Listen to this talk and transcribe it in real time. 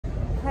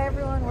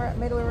we're at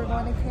Midway. We're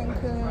going to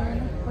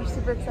Cancun. We're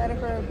super excited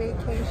for our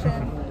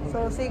vacation.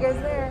 So we'll see you guys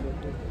there.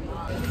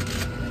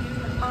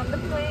 On the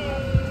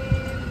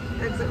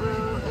plane. Exit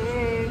row.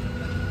 Hey.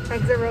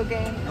 Exit row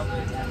gang.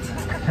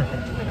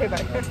 Okay,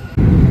 bye.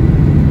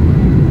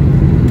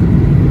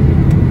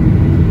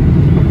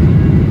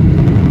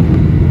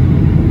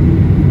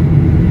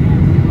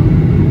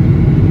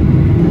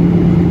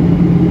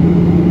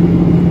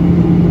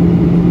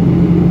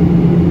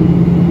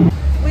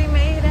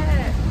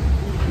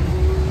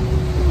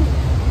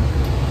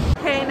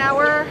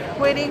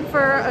 Waiting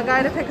for a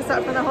guy to pick us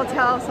up from the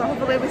hotel, so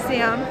hopefully we see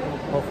him.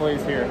 Hopefully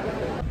he's here.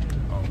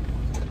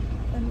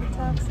 And the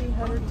taxi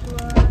headed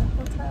to our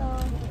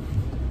hotel.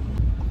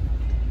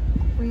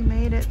 We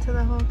made it to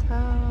the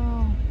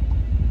hotel.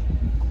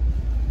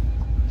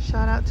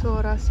 Shout out to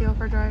Horacio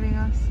for driving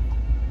us.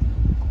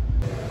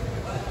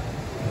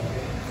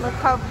 Look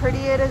how pretty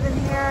it is in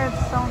here.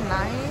 It's so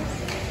nice.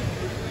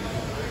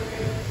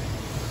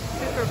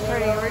 Super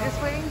pretty. We're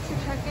just waiting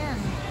to check in.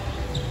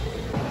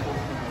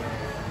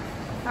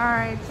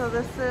 Alright, so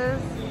this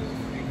is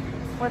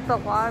what the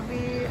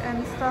lobby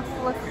and stuff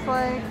looks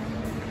like.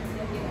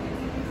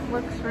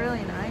 Looks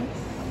really nice.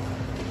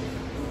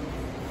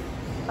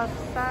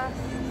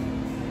 Obsessed.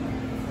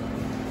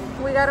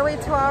 We gotta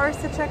wait 2 hours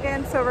to check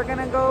in, so we're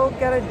gonna go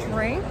get a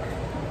drink.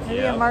 Maybe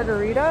a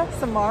margarita,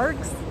 some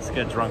margs. Let's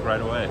get drunk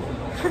right away.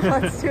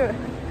 Let's do it.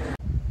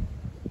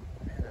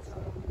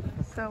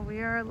 So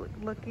we are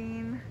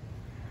looking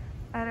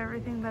at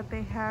everything that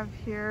they have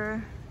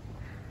here.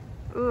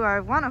 Ooh, I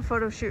want a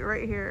photo shoot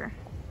right here.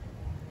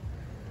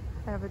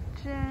 I have a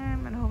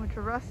gym and a whole bunch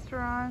of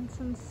restaurants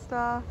and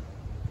stuff.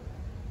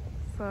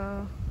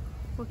 So,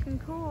 looking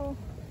cool.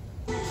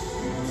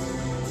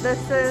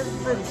 This is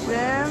the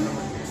gym.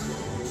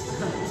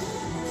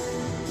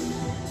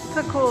 It's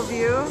a cool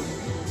view.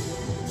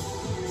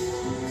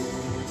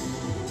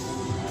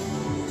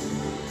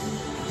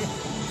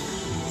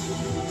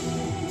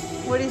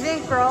 What do you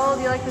think, Raul?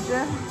 Do you like the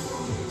gym?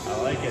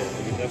 I like it.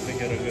 We can definitely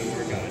get a good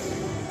workout.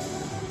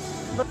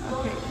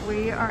 Okay,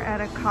 we are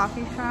at a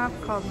coffee shop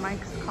called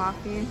Mike's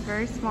Coffee. It's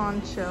very small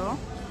and chill,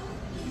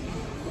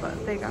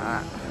 but they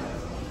got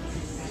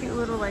cute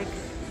little like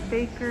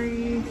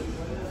bakery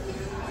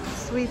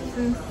sweets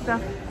and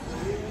stuff,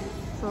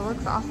 so it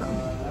looks awesome.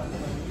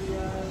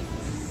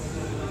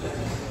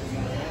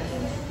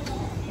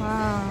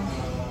 Wow,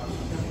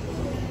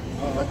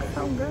 it looks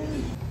so good.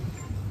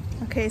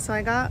 Okay, so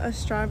I got a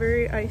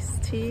strawberry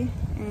iced tea,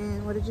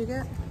 and what did you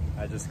get?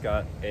 I just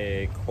got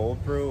a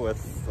cold brew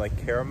with like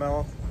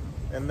caramel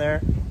in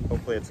there.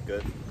 Hopefully it's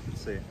good.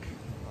 Let's see.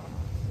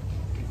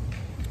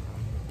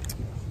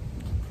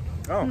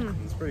 Oh,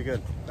 it's pretty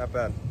good. Not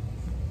bad.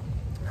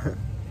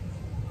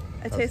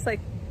 It tastes like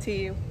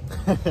tea.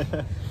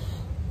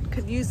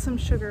 Could use some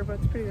sugar, but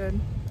it's pretty good.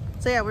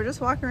 So yeah, we're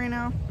just walking right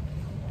now,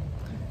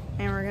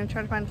 and we're gonna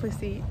try to find a place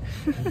to eat.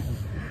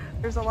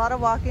 There's a lot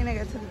of walking to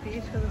get to the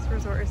beach because this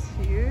resort is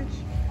huge.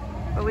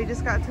 But we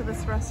just got to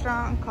this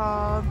restaurant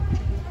called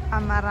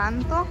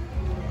Amaranto,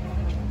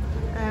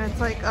 and it's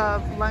like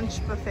a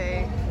lunch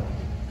buffet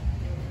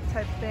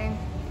type thing.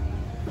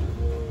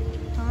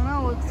 I don't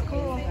know, looks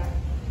cool.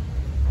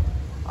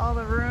 All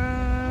the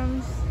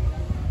rooms.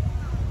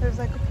 There's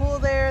like a pool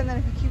there, and then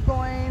if you keep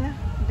going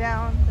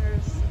down,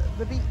 there's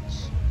the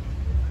beach.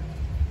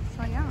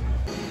 So yeah.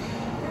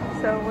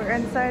 So we're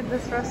inside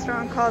this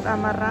restaurant called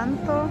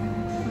Amaranto.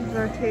 This is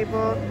our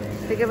table.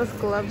 They give us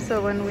gloves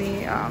so when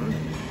we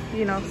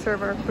you know,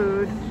 serve our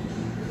food.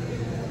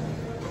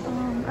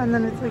 And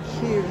then it's like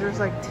huge. There's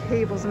like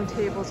tables and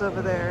tables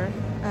over there.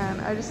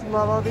 And I just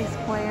love all these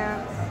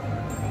plants.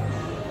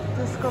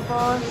 Disco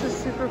ball is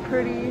just super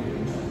pretty.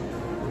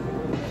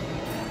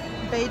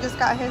 They just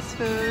got his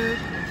food.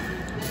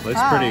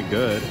 Looks pretty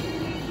good.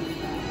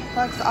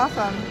 Looks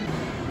awesome.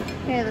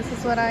 Okay, this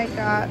is what I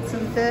got.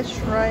 Some fish,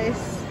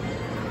 rice,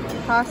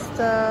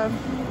 pasta,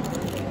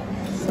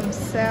 some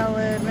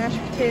salad, mashed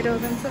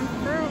potatoes, and some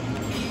fruit.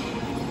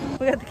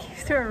 We got the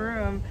keys to our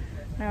room.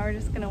 Now we're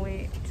just gonna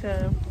wait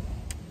to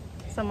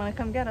someone to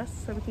come get us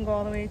so we can go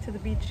all the way to the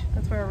beach.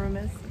 That's where our room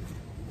is.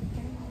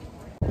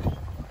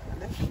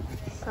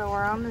 So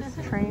we're on this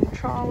train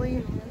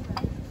trolley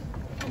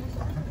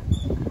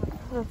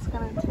that's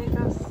gonna take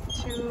us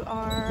to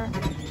our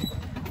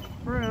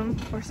room,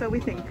 or so we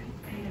think.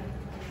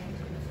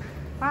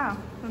 Wow,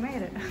 we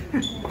made it.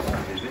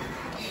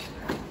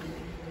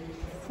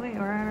 Sweet,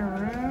 we're in our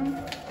room.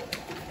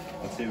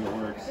 Let's see if it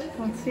works.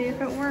 Let's see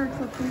if it works.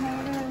 Let's see how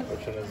it is.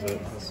 Which one is it?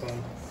 This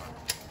one?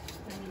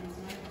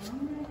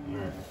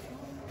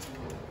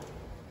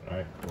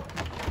 Alright, cool.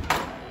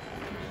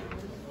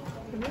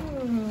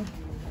 Ooh.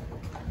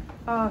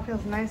 Oh, it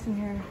feels nice in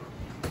here.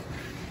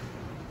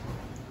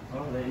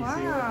 Oh, the AC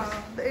Wow, works.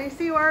 the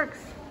AC works.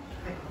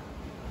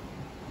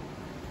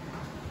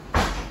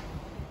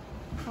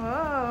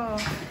 Whoa.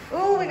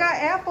 Ooh, we got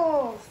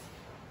apples.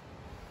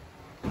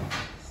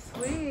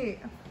 Sweet.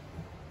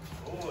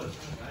 Oh, it's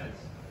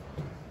nice.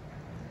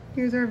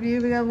 Here's our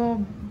view. We got a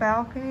little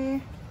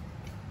balcony.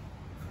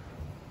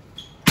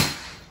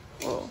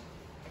 Whoa.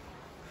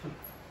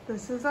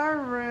 This is our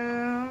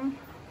room.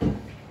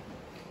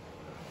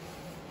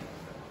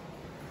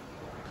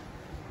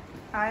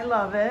 I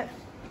love it.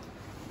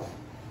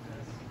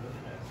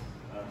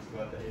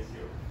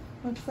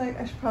 Looks like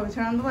I should probably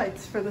turn on the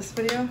lights for this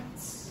video.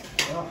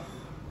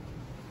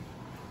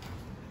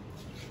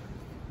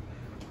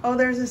 Oh,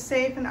 there's a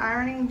safe and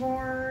ironing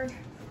board.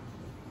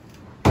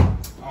 Oh,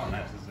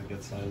 nice. This is a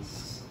good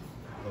size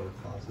little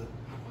closet.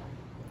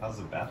 How's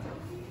the bathroom?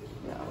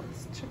 Yeah,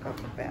 let's check out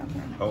the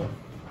bathroom. Oh.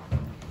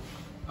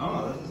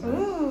 Oh, this is nice.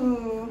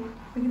 Ooh,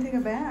 we can take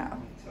a bath.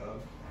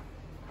 Tub.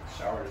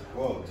 Showers.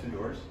 Whoa, 2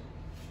 doors.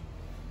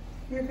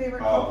 Your favorite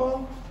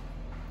couple?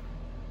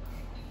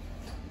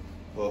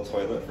 Little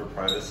toilet for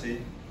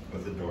privacy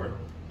with a door.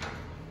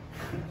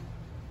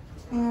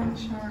 And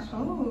a shower.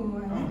 Oh,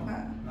 I like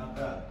that. Not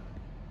bad.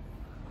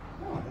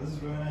 Oh, this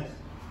is really nice.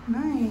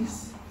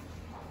 Nice.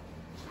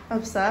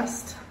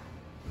 Obsessed.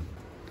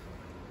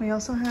 We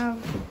also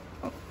have,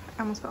 oh,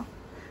 I almost fell.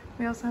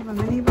 We also have a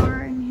mini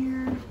bar in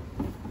here.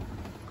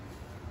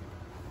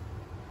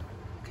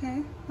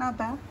 Okay, not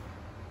bad.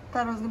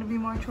 Thought it was gonna be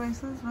more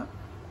choices, but.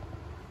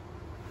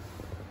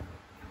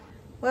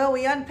 Well,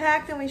 we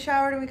unpacked and we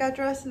showered and we got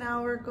dressed.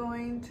 Now we're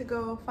going to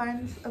go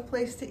find a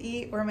place to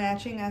eat. We're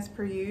matching as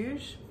per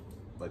usual.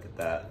 Look at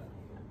that.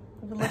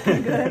 We're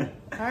looking good.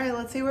 All right,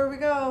 let's see where we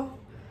go.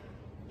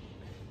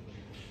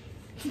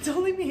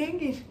 Don't leave me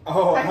hanging.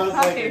 Oh, I was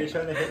like, are you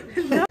trying to hit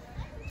me? No.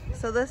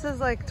 So this is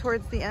like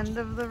towards the end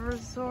of the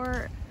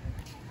resort.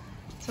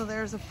 So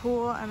there's a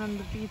pool and then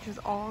the beach is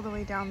all the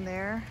way down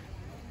there.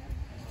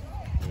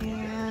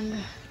 And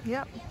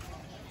yep.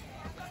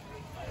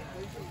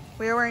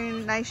 We are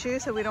wearing nice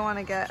shoes, so we don't want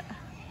to get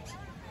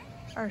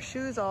our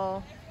shoes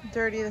all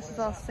dirty. This is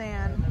all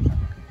sand.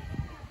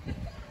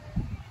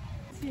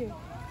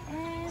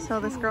 So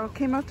this girl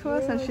came up to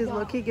us and she's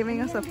low-key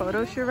giving us a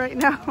photo shoot right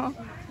now.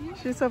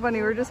 She's so funny.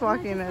 We were just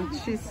walking and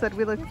she said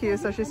we looked cute,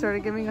 so she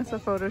started giving us a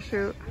photo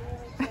shoot.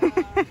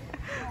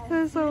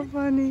 That's so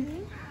funny.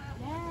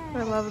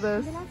 I love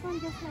this.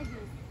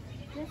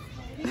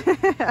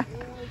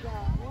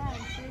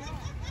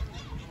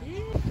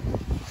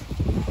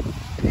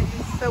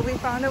 So we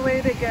found a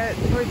way to get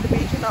towards the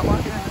beach without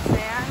walking in the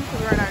sand.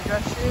 We were in our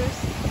dress shoes.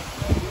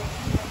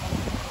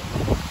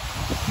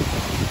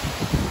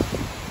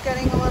 It's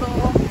getting a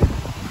little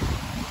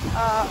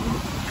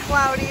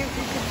cloudy, as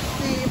you can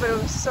see, but it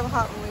was so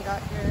hot when we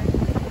got here.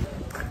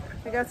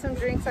 We got some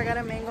drinks. I got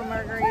a mango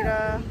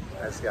margarita.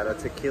 I just got a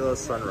tequila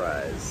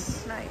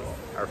sunrise. Nice.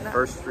 Our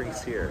first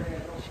drinks here.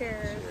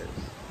 Cheers. Cheers.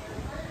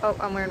 Oh,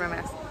 I'm wearing my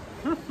mask.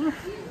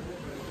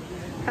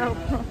 Help.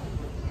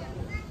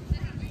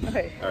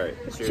 Okay. All right.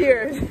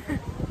 Cheers.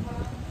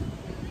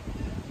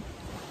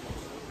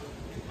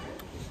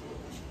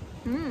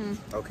 Mmm.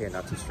 Okay,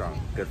 not too strong.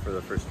 Good for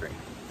the first drink.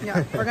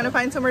 Yeah, we're gonna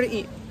find somewhere to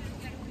eat.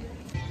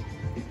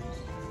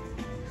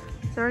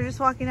 So we're just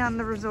walking down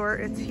the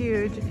resort. It's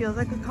huge. It feels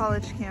like a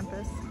college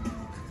campus.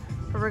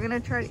 But we're gonna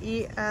try to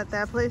eat at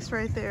that place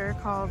right there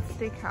called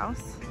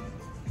Steakhouse.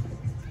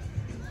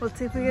 Let's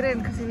see if we get in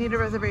because we need a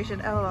reservation.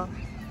 LOL.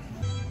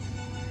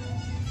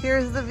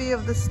 Here's the view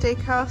of the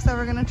steakhouse that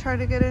we're gonna try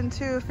to get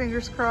into.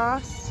 Fingers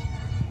crossed.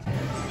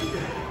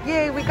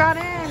 Yay, we got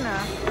in!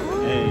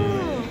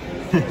 Woo.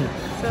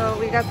 So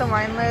we got the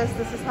wine list.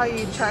 This is how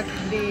you check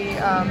the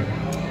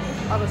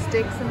all the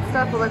steaks and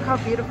stuff. But look how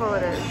beautiful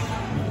it is.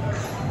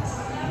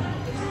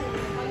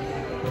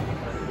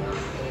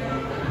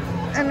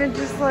 And it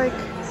just like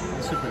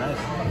super nice.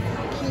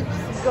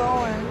 Keeps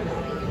going.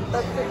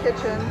 That's the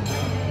kitchen.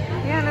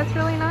 Yeah, and it's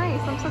really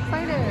nice. I'm so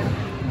excited.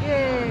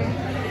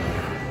 Yay.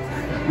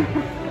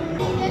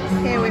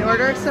 Okay, we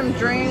ordered some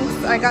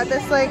drinks. I got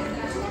this like,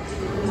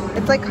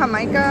 it's like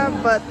Jamaica,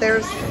 but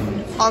there's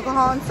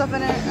alcohol and stuff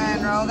in it.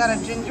 And Raul got a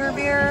ginger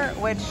beer,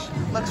 which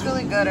looks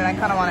really good and I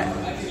kind of want it.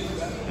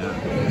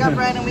 Yeah. We got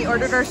bread and we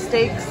ordered our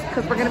steaks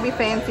because we're going to be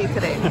fancy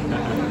today.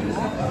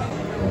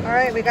 All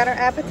right, we got our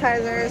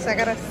appetizers. I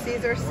got a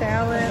Caesar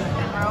salad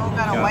and Raul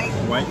got a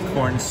white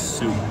corn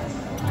soup.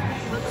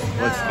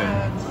 Looks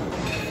good.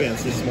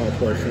 Fancy small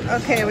portion.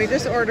 Okay, we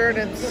just ordered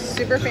a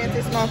super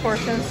fancy small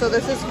portion. So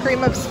this is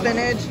cream of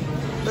spinach,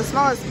 the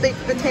smallest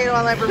baked potato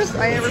I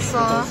ever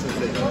saw.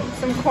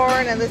 Some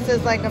corn, and this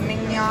is like a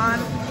mignon.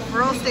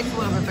 Roll steak's a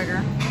little bit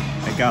bigger.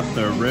 I got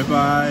the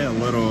ribeye, a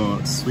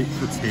little sweet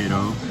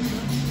potato,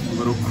 a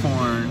little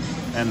corn,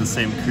 and the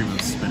same cream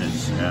of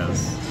spinach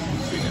as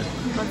chicken.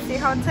 Let's see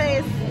how it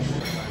tastes.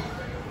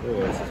 Oh,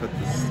 let's put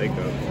the steak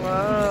up.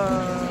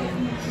 Whoa.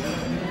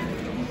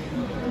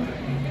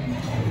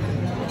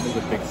 This is a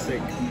big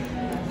steak.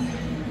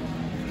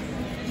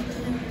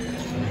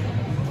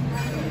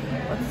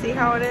 Let's see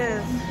how it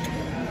is.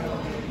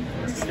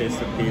 Let's taste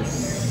a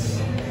piece.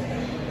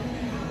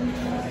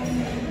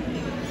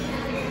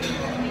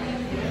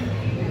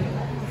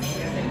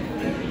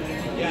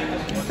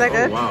 Is that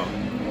good? Oh, wow.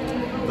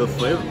 The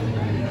flavor.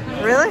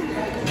 Really?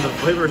 The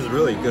flavor is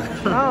really good.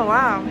 Oh,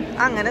 wow.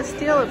 I'm gonna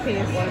steal a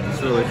piece.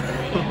 It's really good.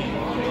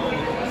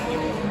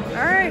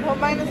 Alright, hope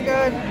mine is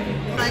good.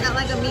 I got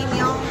like a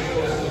mignon.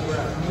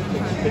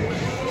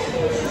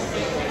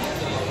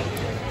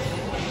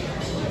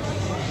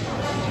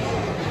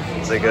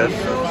 it good?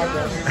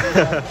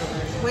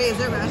 Wait, is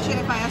it ratchet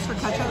if I ask for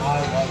ketchup?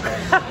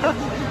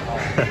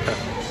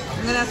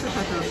 I'm gonna ask for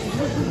ketchup.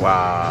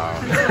 Wow.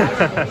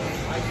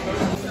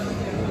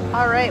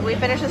 All right, we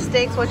finished the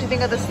steaks. What'd you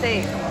think of the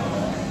steak?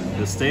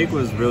 The steak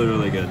was really,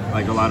 really good.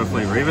 Like a lot of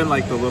flavor. Even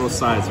like the little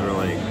sides were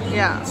like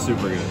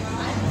super good.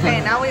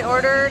 Okay, now we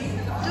ordered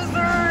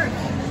dessert.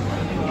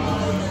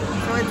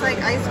 So it's like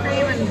ice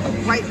cream and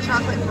white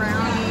chocolate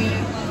brownie.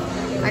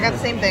 I got the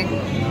same thing.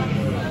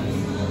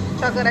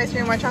 Chocolate ice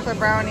cream, white chocolate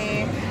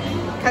brownie,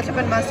 ketchup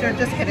and mustard.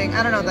 Just kidding.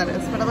 I don't know what that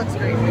is, but it looks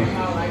great.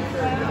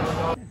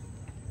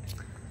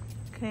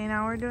 Okay,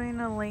 now we're doing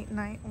a late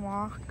night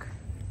walk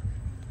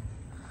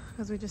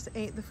because we just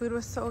ate. The food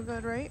was so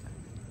good, right?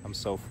 I'm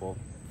so full.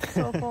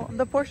 So full.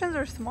 The portions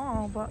are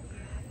small, but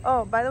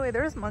oh, by the way,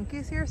 there's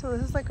monkeys here, so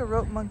this is like a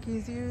rope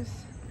monkeys use.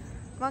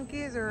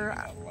 Monkeys or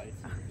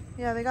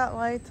yeah, they got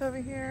lights over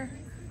here.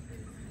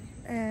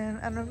 And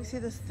I don't know if you see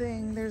this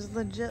thing. There's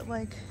legit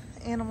like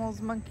animals,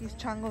 monkeys,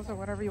 changos, or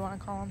whatever you want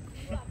to call them.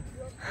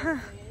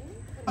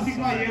 So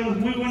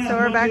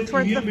we're back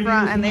towards the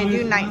front, and they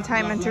do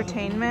nighttime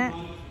entertainment.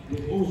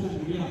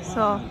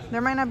 So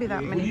there might not be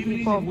that many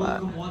people, but I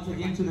don't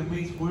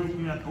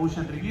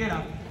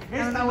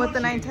know what the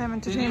nighttime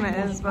entertainment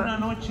is,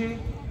 but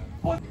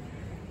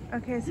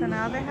okay, so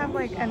now they have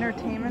like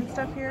entertainment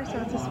stuff here. So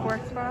it's a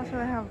sports bar, so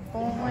they have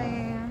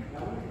bowling,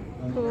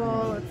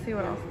 pool. Let's see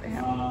what else they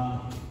have.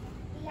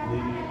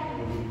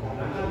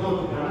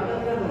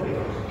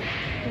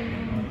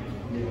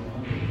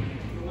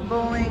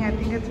 Bowling, I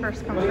think it's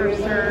first come,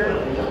 first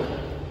serve.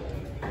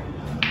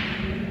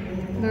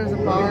 There's a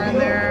bar in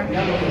there.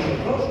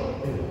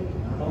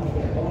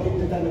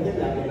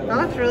 That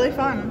looks really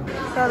fun.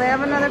 So they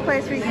have another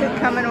place where you could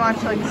come and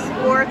watch like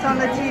sports on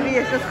the TV.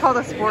 It's just called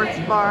a sports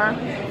bar.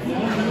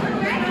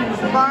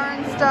 It's a bar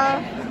and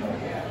stuff.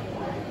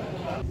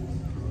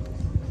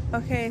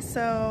 Okay,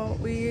 so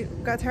we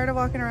got tired of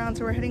walking around,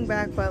 so we're heading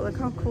back, but look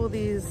how cool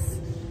these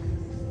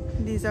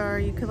are.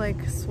 You could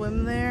like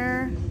swim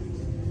there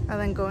and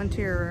then go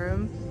into your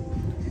room.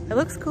 It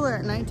looks cooler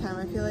at nighttime.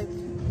 I feel like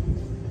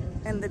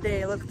in the day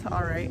it looked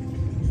all right.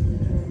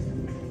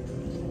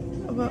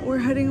 But we're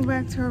heading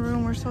back to our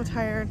room. We're so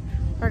tired.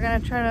 We're gonna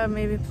try to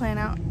maybe plan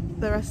out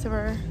the rest of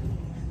our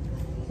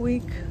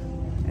week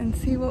and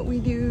see what we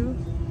do.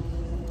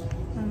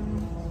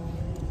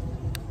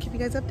 Keep you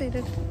guys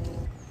updated.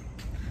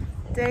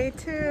 Day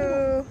 2.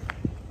 Oh,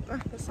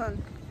 the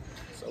sun.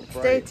 So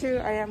bright. Day 2.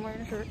 I am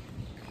wearing a shirt.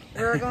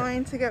 We're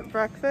going to get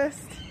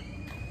breakfast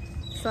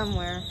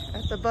somewhere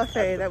at the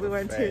buffet that we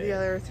went to the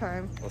other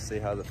time. We'll see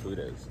how the food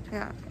is.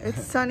 Yeah,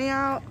 it's sunny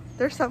out.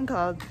 There's some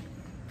clouds.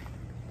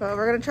 But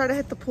we're gonna try to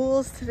hit the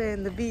pools today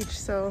and the beach,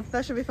 so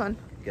that should be fun.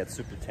 Get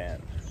super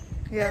tan.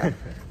 Yeah.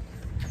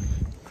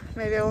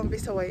 Maybe I won't be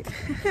so white.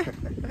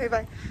 Okay,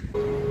 bye.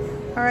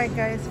 All right,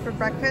 guys, for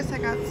breakfast, I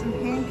got some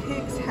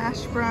pancakes,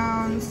 hash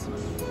browns,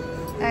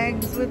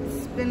 eggs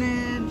with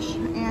spinach,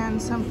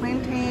 and some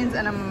plantains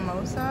and a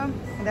mimosa.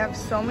 They have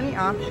so many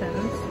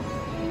options.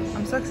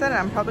 I'm so excited.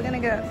 I'm probably gonna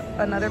get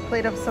another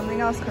plate of something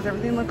else because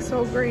everything looks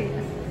so great.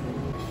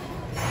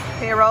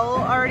 Okay, Raul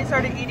already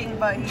started eating,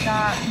 but he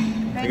got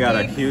pancakes. I got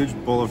a huge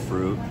bowl of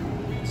fruit,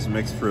 some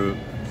mixed fruit,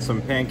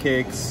 some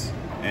pancakes,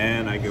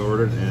 and I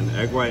ordered an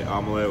egg white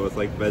omelet with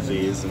like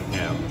veggies and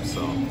ham.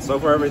 So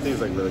far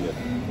everything's like really good.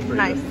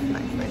 Nice.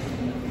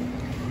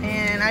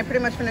 And I pretty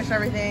much finished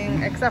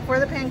everything except for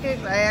the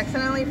pancakes. I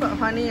accidentally put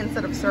honey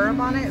instead of syrup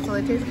on it, so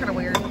they taste kind of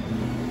weird.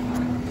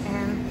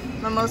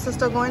 And mimosa's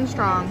still going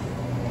strong.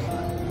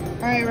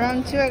 All right,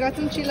 round 2, I got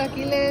some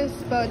chilaquiles,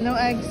 but no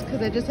eggs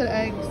because I just had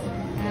eggs.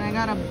 And I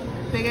got a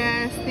big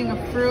ass thing of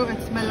fruit.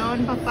 It's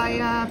melon,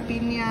 papaya,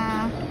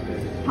 piña,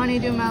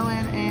 honeydew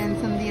melon, and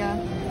sandia.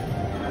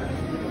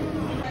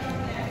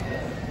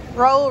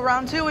 Raul,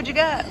 round 2, what'd you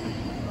get?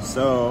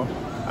 So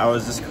I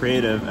was just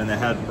creative and they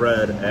had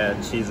bread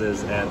and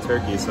cheeses and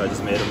turkey, so I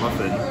just made a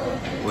muffin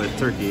with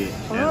turkey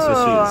and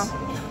Swiss cheese.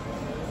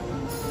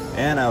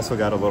 And I also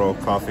got a little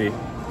coffee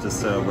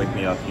just to wake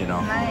me up, you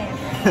know. Nice.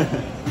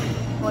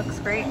 Looks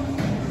great.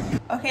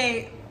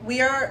 Okay,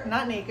 we are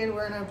not naked,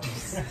 we're in our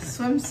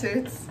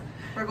swimsuits.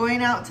 We're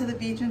going out to the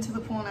beach and to the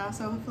pool now,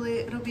 so hopefully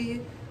it'll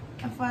be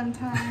a fun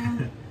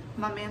time.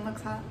 My man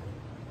looks hot.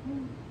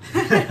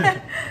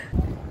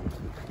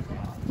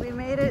 We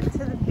made it to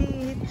the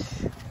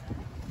beach.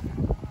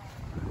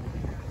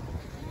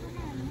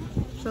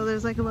 So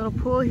there's like a little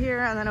pool here,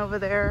 and then over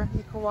there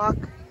you can walk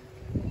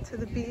to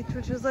the beach,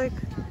 which is like,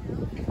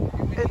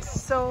 it's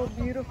so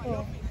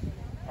beautiful.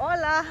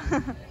 Hola!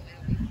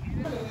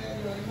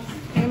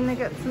 Came to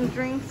get some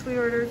drinks. We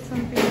ordered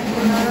some pina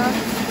colada.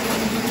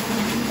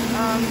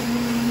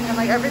 And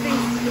like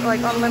everything's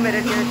like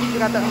unlimited here. We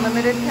got the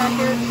unlimited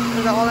package,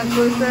 or the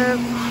all-inclusive.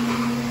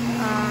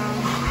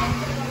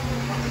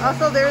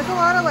 Also, there's a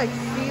lot of like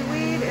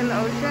seaweed in the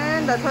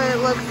ocean. That's why it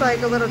looks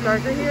like a little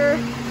darker here.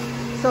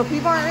 So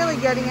people aren't really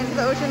getting into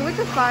the ocean, which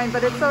is fine,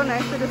 but it's so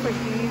nice to just like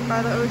be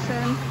by the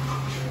ocean.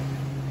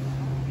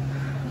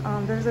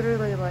 There's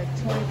literally like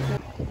 20.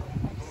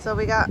 So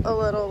we got a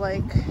little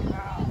like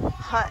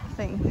hut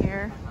thing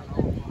here.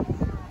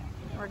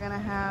 We're gonna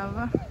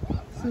have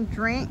some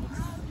drinks.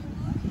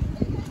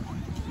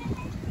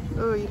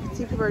 Oh, you can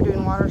see people are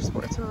doing water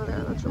sports over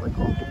there. That's really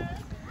cool.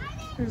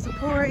 There's a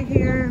pool right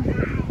here.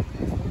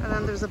 And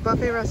then there's a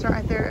buffet restaurant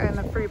right there and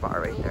a free bar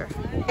right there.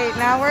 Okay,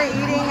 now we're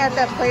eating at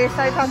that place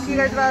I talked to you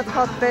guys about. It's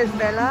called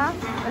Bella.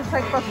 It's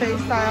like buffet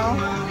style.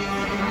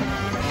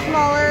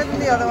 Smaller than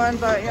the other one,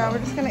 but yeah, we're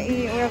just gonna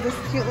eat. We have this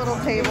cute little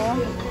table.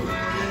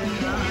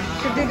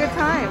 Should be a good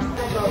time.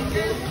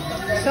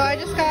 So I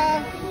just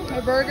got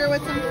a burger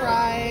with some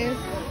fries,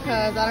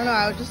 because I don't know,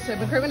 I've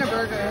been craving a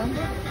burger.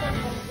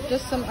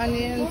 Just some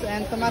onions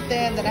and tomate,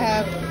 and then I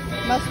have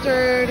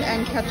mustard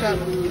and ketchup.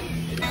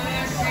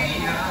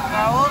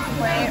 Raul's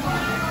plate.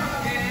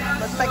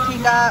 Looks like he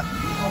got,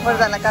 what is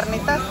that, like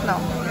carnitas? No.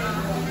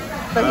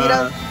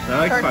 Fajitas. They're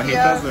like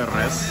fajitas de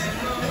res.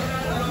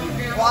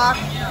 Guac,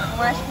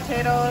 mashed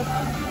potatoes,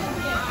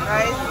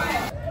 rice.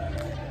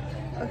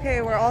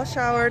 Okay, we're all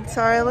showered.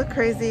 Sorry, I look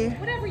crazy.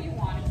 Whatever you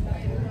want.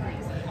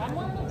 I'm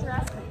one of the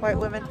dress. White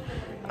women.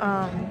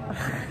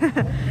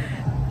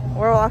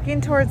 We're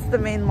walking towards the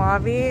main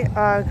lobby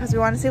because we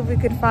want to see if we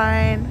could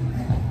find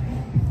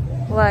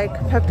like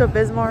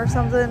Pepto-Bismol or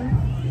something,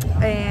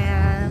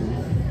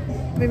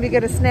 and maybe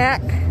get a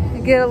snack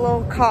and get a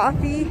little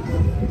coffee.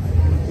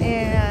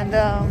 And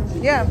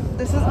yeah,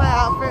 this is my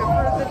outfit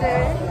for the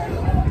day.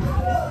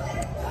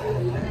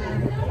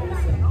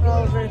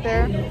 Raul's right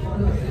there.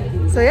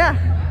 So yeah,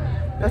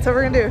 that's what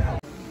we're gonna do.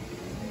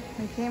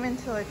 We came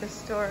into like a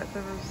store at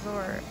the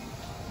resort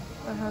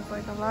that has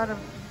like a lot of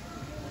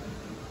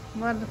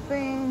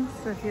things.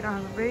 So if you don't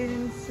have a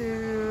bathing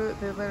suit,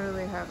 they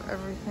literally have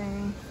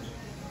everything.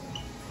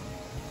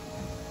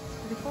 It's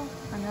pretty cool.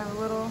 And they have a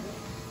little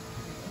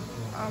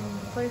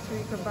place where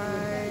you could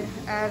buy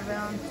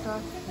Advil and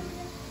stuff.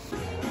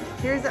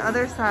 Here's the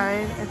other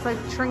side. It's like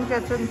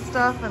trinkets and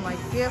stuff and like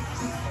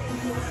gifts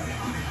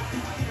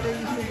that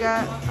you could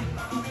get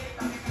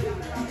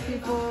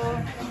people.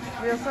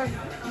 We also have,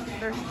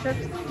 there's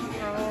chips.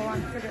 Raul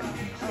wants to get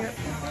some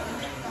chips.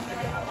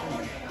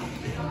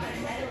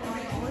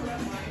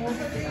 We'll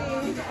see.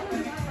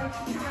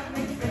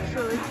 It's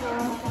really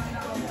cool.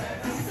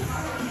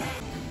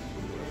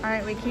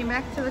 Alright, we came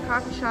back to the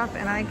coffee shop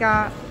and I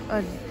got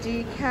a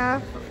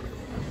decaf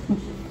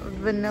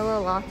vanilla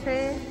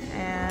latte,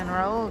 and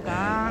Raul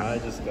got... I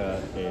just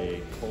got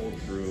a cold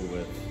brew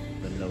with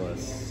vanilla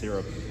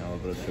syrup and a little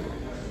bit of sugar.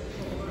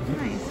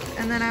 Nice.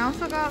 And then I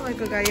also got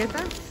like a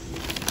galleta.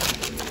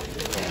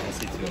 Yeah, I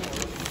see two.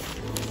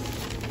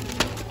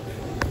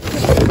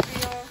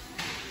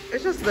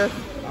 It's just this.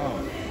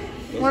 Oh.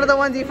 One of the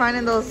ones you find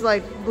in those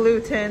like blue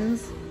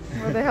tins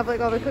where they have like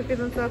all the cookies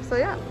and stuff. So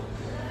yeah.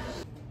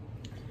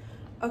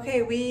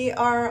 Okay, we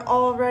are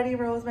all ready.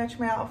 Rose matched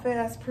my outfit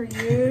as per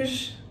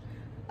usual.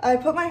 I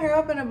put my hair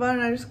up in a bun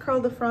and I just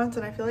curled the front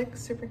and I feel like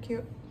super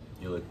cute.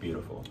 You look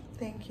beautiful.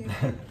 Thank you.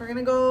 We're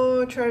gonna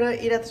go try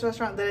to eat at this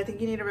restaurant that I think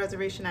you need a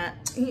reservation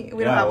at. We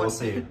don't have one. We'll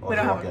see. We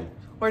don't have one.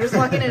 We're just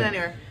walking in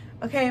anywhere.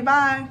 Okay,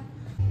 bye.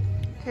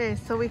 Okay,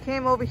 so we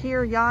came over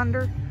here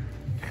yonder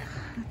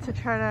to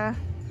try to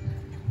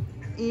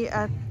eat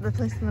at the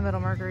place in the middle,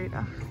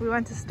 Margarita. We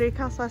went to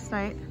Steakhouse last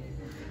night.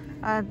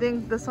 I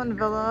think this one,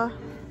 Villa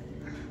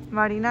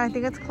Marina, I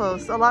think it's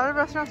closed. A lot of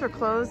restaurants are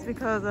closed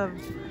because of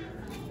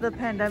the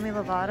pandemic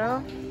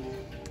Lovato.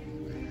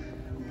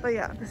 But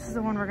yeah, this is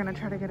the one we're gonna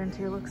try to get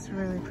into. It looks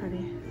really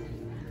pretty.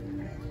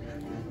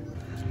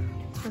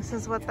 This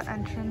is what the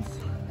entrance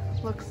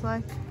looks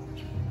like.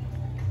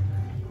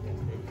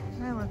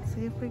 Okay, let's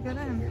see if we get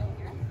in.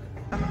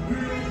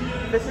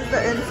 This is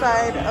the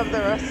inside of the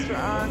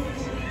restaurant.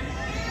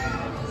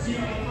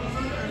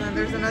 And then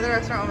there's another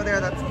restaurant over there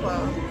that's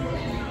closed.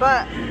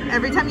 But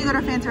every time you go to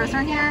a fancy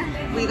restaurant here,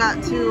 we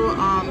got to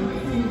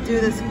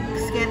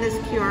scan this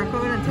QR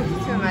code and take you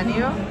to a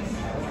menu.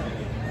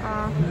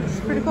 It's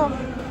pretty cool.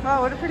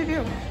 Wow, what a pretty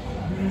view.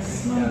 Yeah,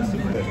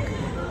 super good.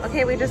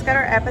 Okay, we just got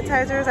our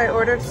appetizers. I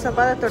ordered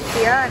sopa de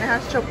tortilla and it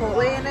has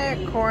chipotle in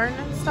it, corn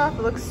and stuff.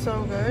 It looks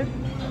so good.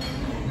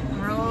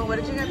 Raul, what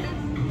did you get me?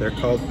 They're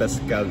called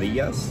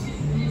pescadillas.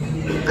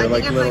 They're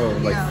like little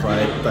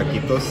fried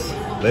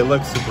taquitos. They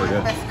look super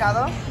good.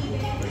 Pescado.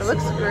 It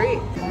looks great.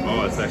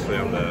 Oh, it's actually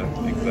on the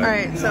exact.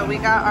 Alright, so we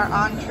got our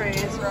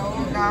entrees.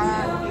 Raul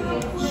got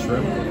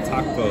shrimp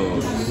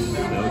tacos.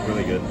 They look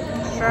really good.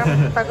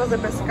 Shrimp tacos de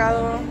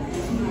pescado.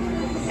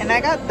 And I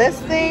got this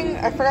thing.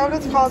 I forgot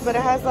what it's called, but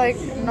it has like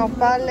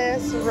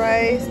nopales,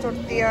 rice,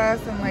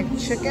 tortillas, and like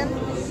chicken.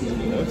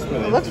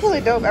 It looks really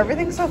dope.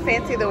 Everything's so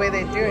fancy the way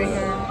they do it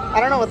here. I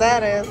don't know what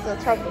that is.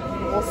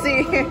 We'll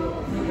see.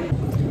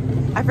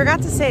 I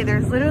forgot to say,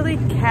 there's literally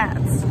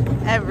cats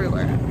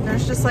everywhere.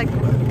 There's just like,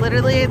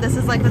 literally, this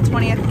is like the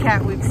 20th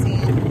cat we've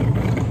seen.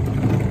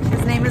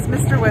 His name is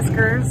Mr.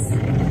 Whiskers.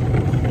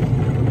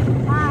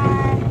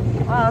 Hi.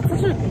 Wow, it's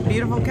such a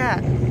beautiful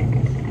cat.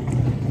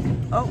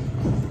 Oh.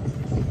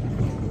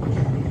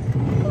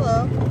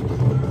 Hello.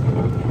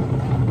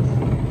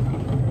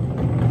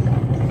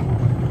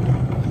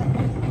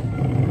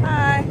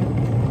 Hi.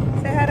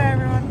 Say hi to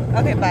everyone.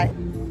 Okay, bye.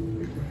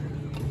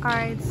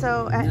 Alright,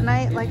 so at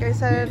night, like I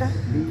said,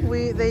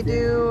 they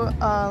do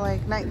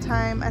like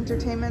nighttime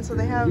entertainment. So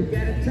they have,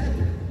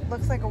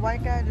 looks like a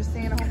white guy just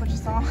singing a whole bunch of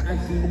songs,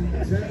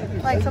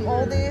 like some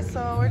oldies.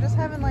 So we're just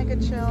having like a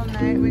chill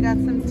night. We got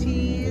some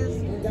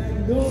teas,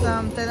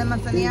 some té de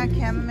manzanilla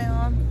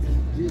chamomile,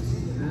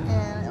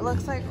 and it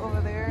looks like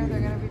over there they're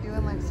gonna be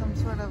doing like some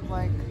sort of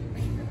like,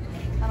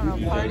 I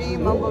don't know, party,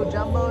 mumbo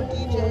jumbo,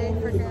 DJ,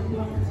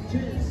 freaking.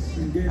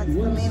 That's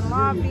the main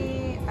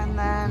lobby, and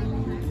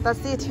then that's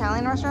the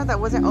Italian restaurant that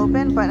wasn't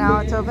open, but now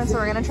it's open, so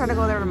we're gonna try to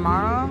go there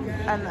tomorrow.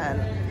 And then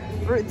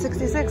Route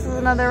 66 is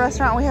another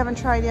restaurant we haven't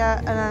tried yet,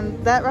 and then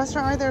that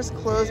restaurant right there is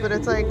closed, but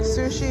it's like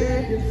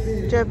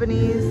sushi,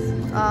 Japanese,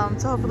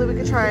 so hopefully we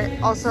can try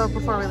it also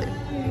before we leave.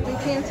 We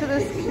came to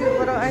this cute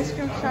little ice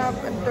cream shop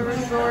at the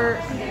resort,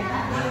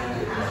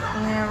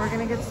 and we're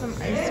gonna get some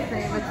ice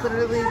cream. It's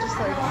literally just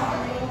like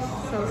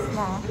so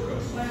small.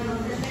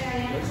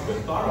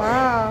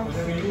 Wow.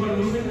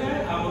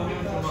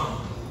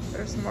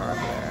 There's more up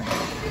there.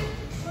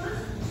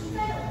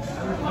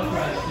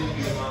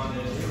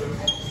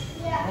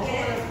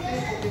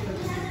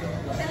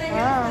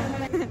 Wow.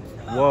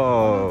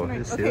 Whoa.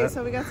 You see Okay, that?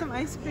 so we got some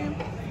ice cream.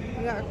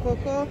 We got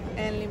coco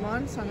and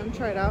limon, so I'm gonna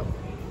try it out.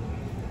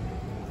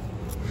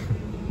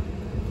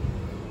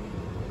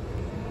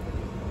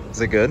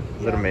 Is it good?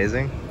 Is it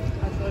amazing?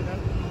 That's really good.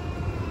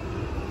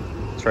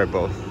 Try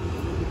both.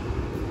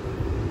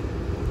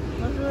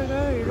 That's really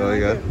good. You're Really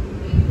gonna good? like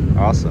it.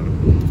 Awesome.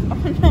 Oh,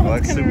 no, It it's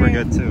looks gonna super rain.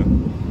 good too.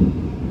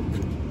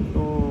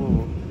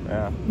 Ooh,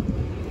 yeah.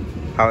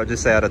 How would you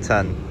say out of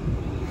 10?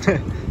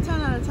 10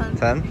 out of 10.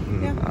 10?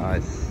 Yeah.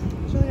 Nice.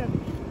 It's really good.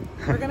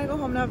 We're gonna go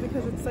home now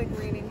because it's like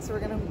raining, so we're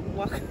gonna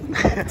walk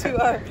back to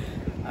our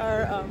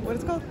what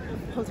is it called?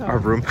 Hotel. Our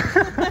room.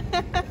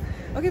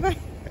 Okay, bye.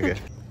 Okay.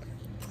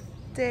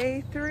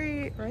 Day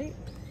 3, right?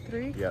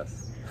 3?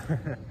 Yes.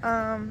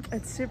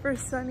 It's super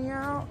sunny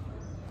out.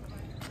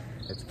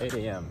 It's 8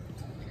 a.m.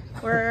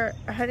 We're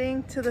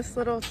heading to this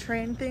little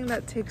train thing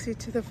that takes you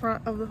to the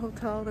front of the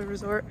hotel, the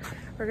resort.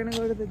 We're gonna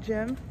go to the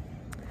gym,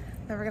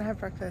 then we're gonna have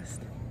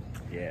breakfast.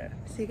 Yeah.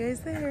 See you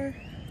guys there.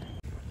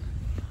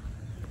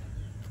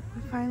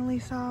 We finally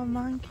saw a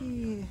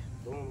monkey.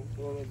 Look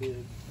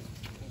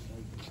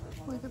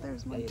at,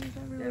 there's monkeys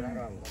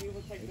everywhere.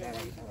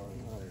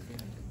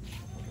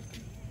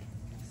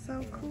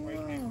 So cool.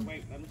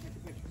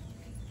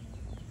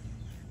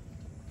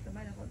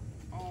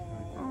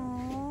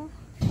 Aww.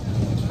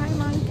 Hi,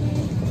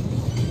 monkey.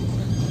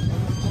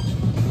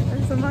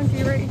 There's a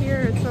monkey right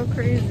here. It's so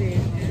crazy.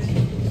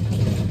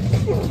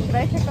 Should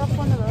I pick up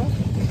one of those?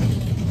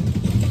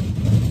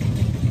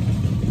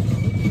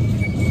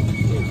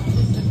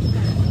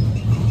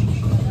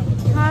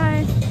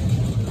 Hi.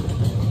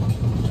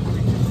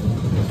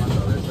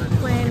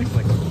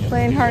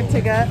 Playing hard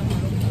to get.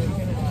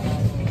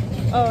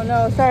 Oh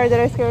no, sorry, did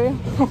I scare you?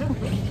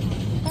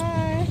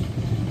 Hi.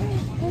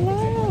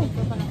 Hello.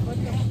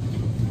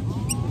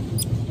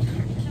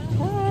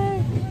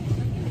 Hi.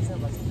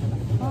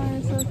 Oh,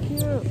 you're so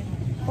cute.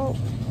 Oh.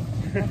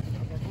 Look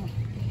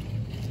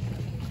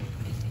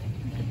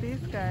at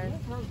these guys.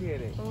 Oh,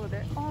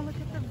 they're, oh, look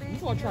at the baby. You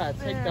gonna try to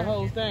take the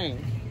whole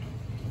thing?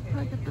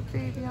 Look at the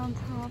baby on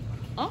top.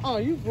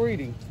 You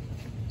greedy.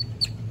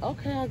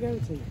 Okay, I'll give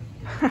it to you.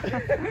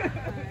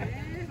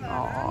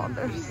 Oh,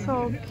 they're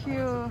so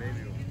cute.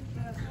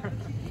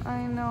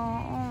 I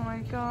know. Oh my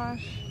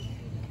gosh.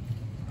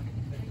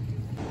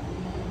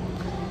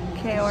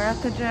 Okay, we're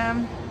at the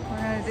gym. We're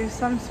gonna do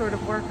some sort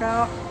of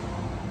workout.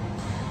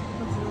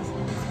 What's this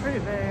one? It's pretty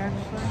big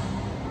actually.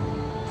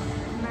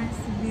 Nice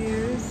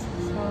views.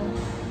 So,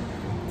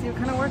 let's see what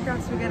kind of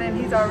workouts we get in.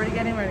 He's already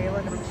getting ready.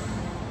 Look at him.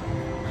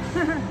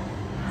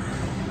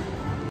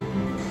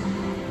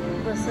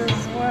 This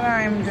is what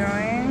I'm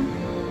doing.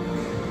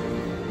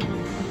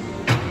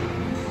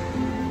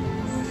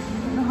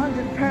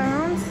 100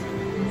 pounds,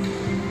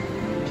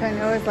 which I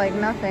know is like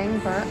nothing,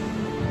 but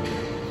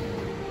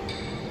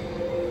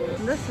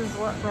this is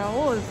what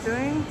Raul is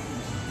doing.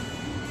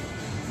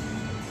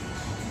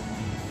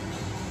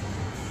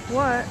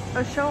 What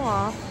a show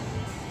off.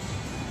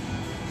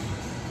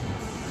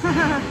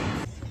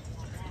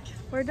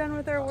 We're done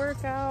with our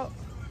workout.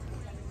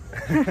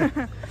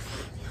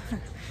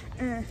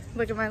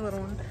 Look at my little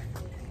one.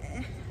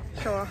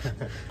 Show off.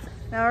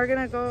 Now we're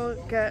gonna go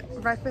get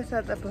breakfast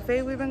at the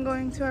buffet we've been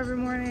going to every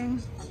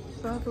morning.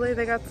 So hopefully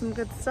they got some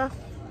good stuff.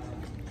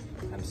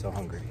 I'm so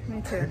hungry.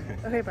 Me too.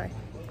 Okay, bye.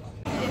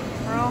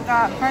 Earl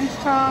got French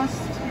toast.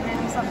 He made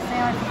himself a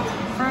sandwich with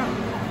some fruit.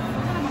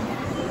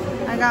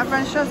 I got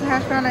French toast,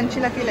 hash brown, and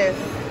chilaquiles.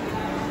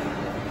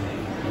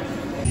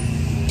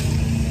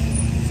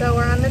 So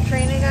we're on the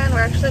train again.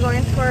 We're actually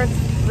going towards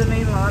the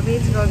main lobby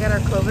to go get our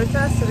COVID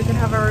test so we can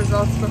have our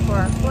results before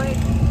our flight.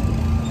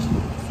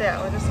 So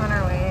yeah, we're just on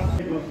our way.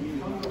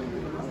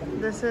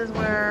 This is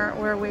where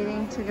we're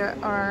waiting to get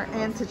our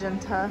antigen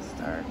test,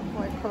 our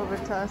like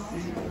COVID test.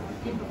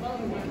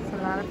 It's a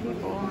lot of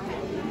people.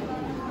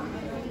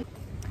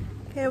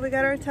 Okay, we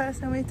got our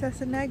test and we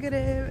tested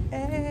negative.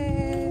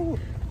 Hey!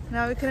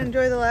 Now we can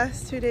enjoy the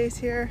last 2 days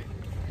here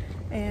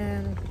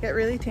and get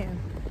really tan.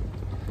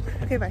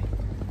 Okay, bye.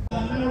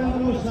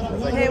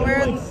 Okay,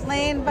 we're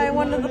laying by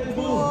one of the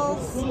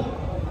pools.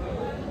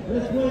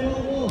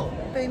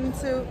 Bathing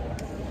suit.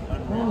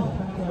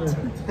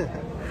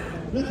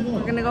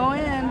 We're gonna go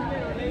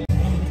in.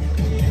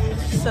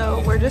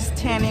 So we're just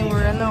tanning.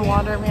 We're in the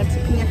water. We had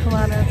some pina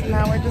coladas.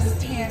 Now we're just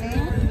tanning.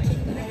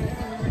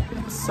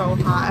 It's so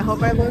hot. I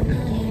hope I look a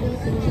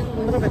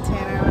little bit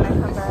tanner when I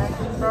come back.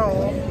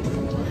 Raul.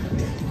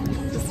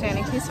 Just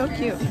tanning. He's so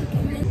cute.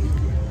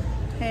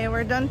 Okay,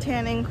 we're done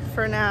tanning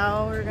for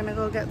now. We're gonna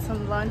go get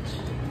some lunch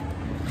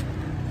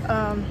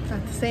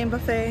at the same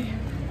buffet.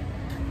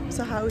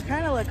 So how we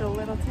kind of look a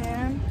little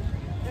tan.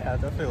 Yeah,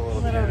 definitely a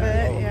little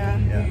bit, yeah.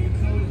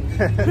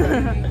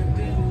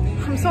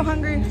 I'm so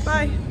hungry.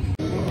 Bye.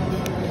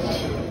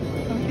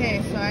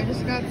 Okay, so I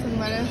just got some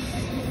lettuce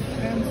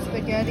and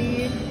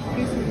spaghetti,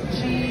 pieces of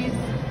cheese.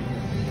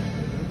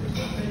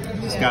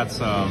 Just got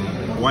some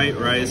white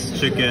rice,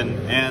 chicken,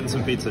 and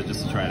some pizza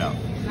just to try it out.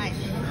 Nice.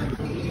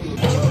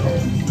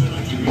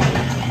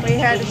 We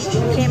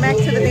came back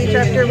to the beach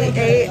after we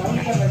ate,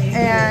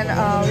 and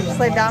we just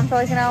laid down for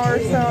like an hour or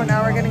so.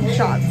 Now we're getting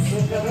shots.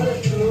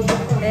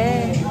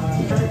 Hey.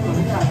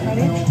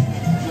 Ready?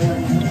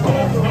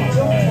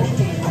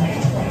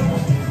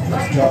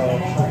 Let's go.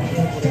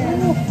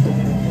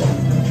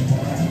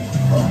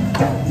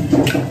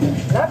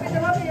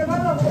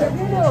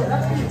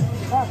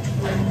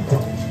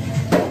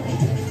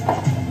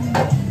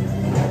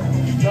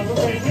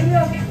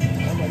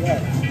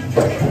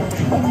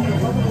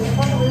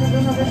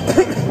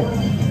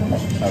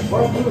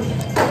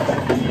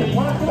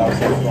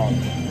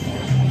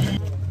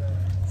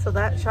 So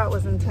that shot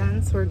was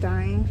intense. We're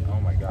dying. Oh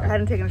my god. I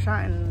hadn't taken a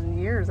shot in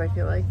years, I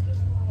feel like.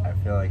 I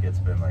feel like it's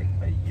been like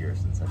a year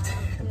since I've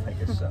taken like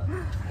a shot.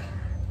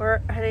 We're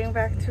heading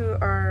back to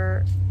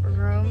our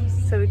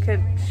rooms so we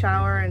could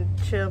shower and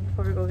chill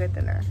before we go get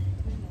dinner.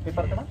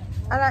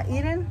 Hola,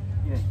 Eden?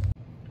 Yeah.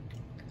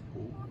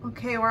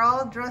 Okay, we're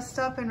all dressed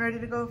up and ready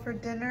to go for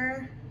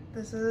dinner.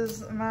 This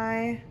is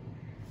my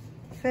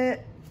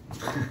fit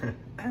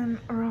and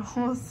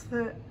Raul's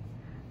fit.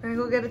 We're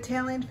gonna go get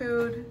Italian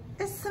food.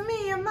 It's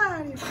me,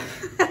 Mario.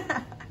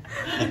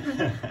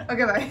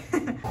 Okay, bye.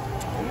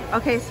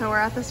 Okay, so we're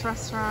at this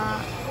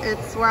restaurant.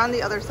 We're on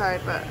the other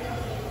side, but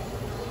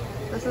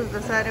this is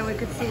the side, and we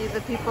could see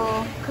the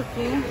people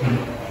cooking.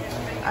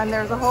 And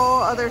there's a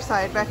whole other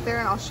side back there,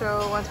 and I'll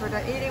show once we're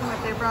done eating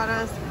what they brought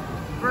us.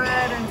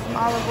 Bread and some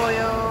olive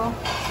oil.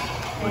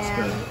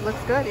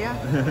 Looks good, yeah.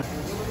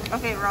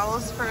 Okay,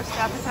 Raul's first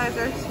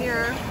appetizer is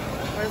here.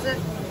 What is it?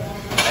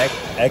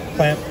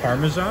 Eggplant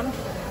parmesan?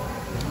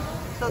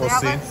 So they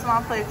have like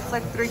small plates, it's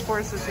like 3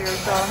 courses here,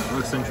 so.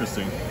 Looks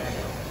interesting.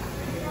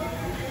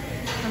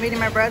 I'm eating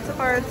my bread so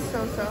far, it's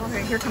so-so.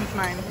 Okay, here comes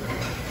mine.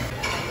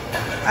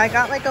 I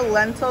got like a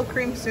lentil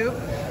cream soup.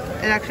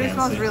 It actually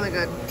smells really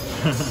good.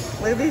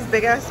 Look at these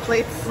big ass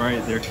plates.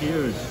 Right, they're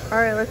huge. All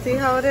right, let's see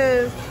how it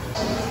is.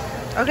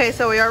 Okay,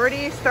 so we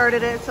already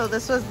started it. So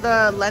this was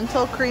the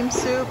lentil cream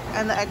soup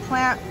and the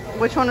eggplant.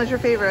 Which one was your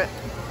favorite?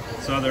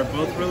 So they're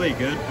both really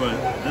good, but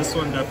this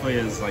one definitely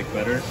is like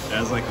better. It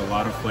has like a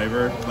lot of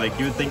flavor. Like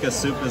you would think a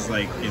soup is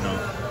like, you know,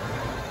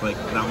 like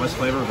not much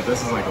flavor, but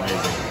this is like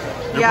amazing.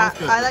 Yeah,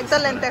 I like the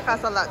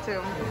lentejas a lot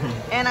too.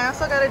 And I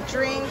also got a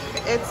drink.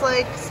 It's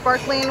like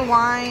sparkling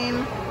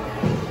wine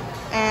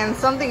and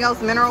something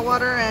else, mineral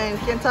water and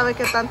quien sabe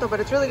que tanto,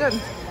 but it's really good.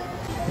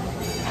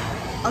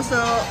 Also,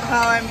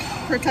 how I'm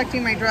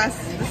protecting my dress.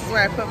 This is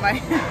where I put my...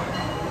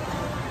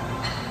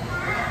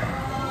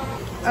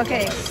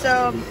 Okay,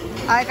 so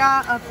I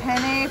got a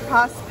penne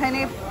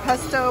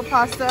pesto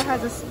pasta.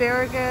 Has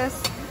asparagus,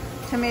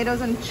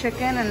 tomatoes, and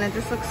chicken, and it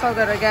just looks so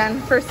good.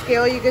 Again, for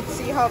scale, you could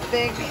see how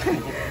big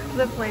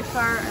the plates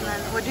are. And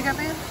then, what'd you get,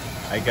 babe?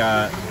 I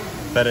got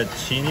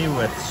fettuccine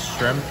with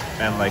shrimp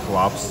and like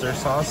lobster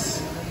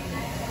sauce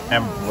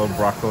and a little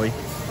broccoli.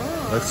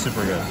 Looks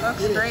super good.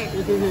 Looks great.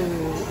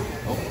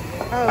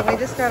 Oh, we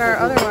just got our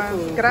other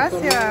one.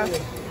 Gracias.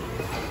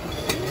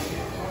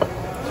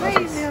 Ay,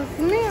 Dios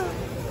mío.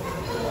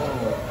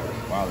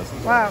 Wow, this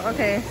is Wow,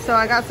 okay, so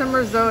I got some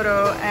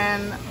risotto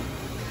and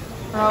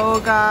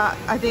Raul got,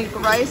 I think,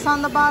 rice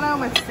on the bottom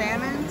with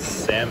salmon.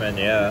 salmon,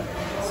 yeah.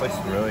 This looks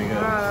really good.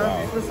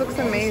 Wow. This looks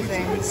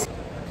amazing.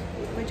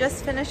 We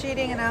just finished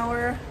eating, and now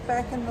we're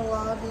back in the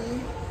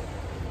lobby.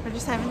 We're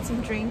just having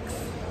some drinks.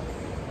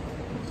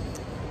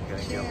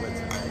 Gonna get lit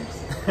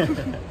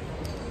tonight.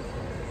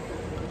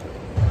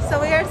 So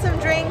we had some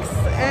drinks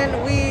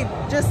and we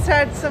just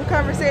had some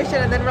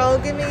conversation, and then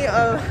Raul gave me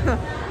a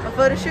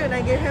photo shoot, and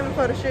I gave him a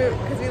photo shoot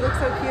because he looks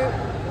so cute.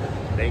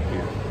 Thank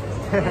you.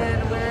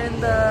 And we're in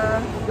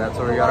the... That's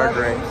where we got our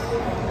drinks.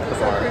 At the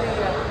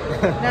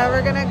bar. Now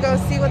we're gonna go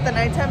see what the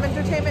nighttime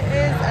entertainment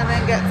is and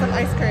then get some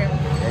ice cream.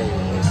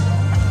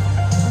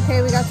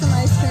 Okay, we got some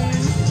ice cream.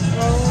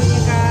 Raul, you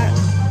got...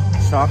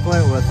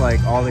 Chocolate with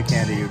like all the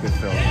candy you could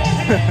fill.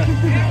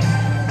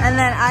 And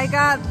then I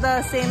got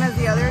the same as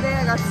the other day.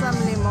 I got some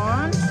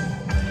limon.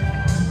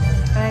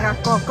 And I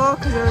got coco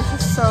because it was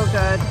just so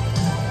good.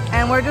 And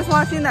And we're just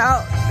watching the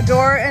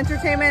outdoor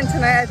entertainment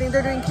tonight. I think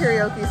they're doing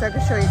karaoke, so I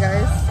can show you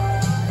guys.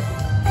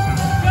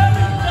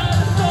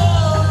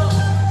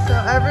 So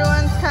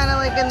everyone's kind of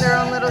like in their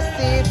own little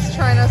seats,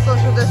 trying to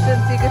social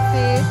distance. You can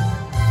see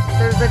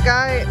there's a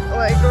guy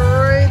like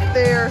right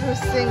there who's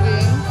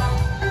singing.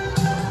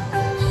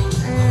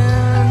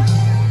 And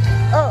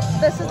oh,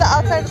 this is the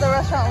outside of the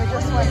restaurant we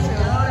just went to.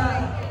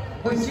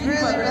 It's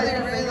really, really,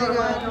 really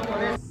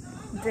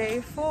good. Day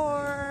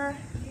 4.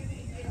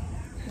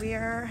 We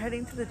are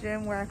heading to the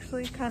gym. We're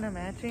actually kind of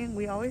matching.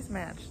 We always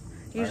match.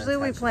 Usually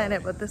we plan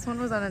it, but this one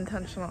was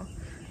unintentional.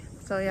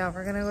 So yeah,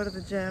 we're gonna go to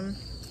the gym,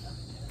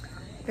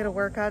 get a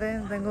workout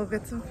in, then go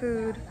get some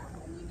food.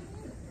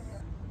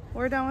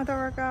 We're done with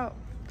our workout.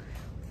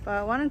 But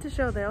I wanted to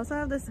show, they also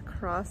have this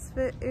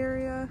CrossFit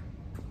area.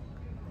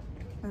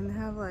 And they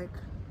have like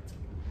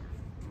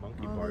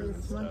Monkey all bars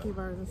these monkey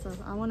bars and stuff.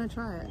 I want to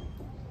try it.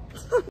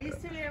 I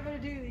used to be able to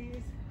do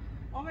these.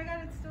 Oh my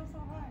god, it's still so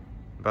hot.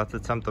 About to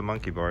attempt the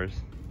monkey bars.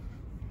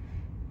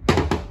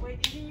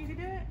 Wait, do you think you could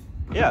do it?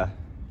 Yeah.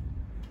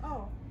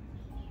 Oh.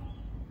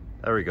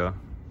 There we go.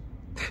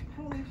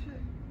 Holy shit.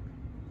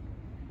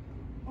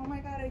 Oh my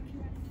god, I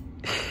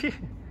can't.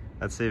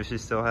 Let's see if she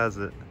still has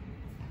it.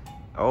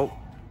 Oh.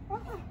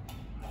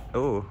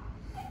 Oh.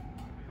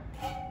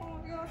 Oh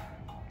my god.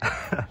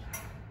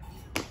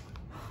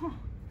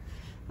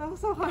 That was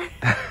so hard.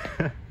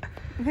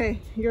 Okay,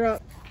 you're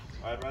up.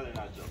 I'd rather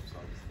not jump, so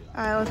I'll just get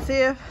Alright, let's see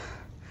if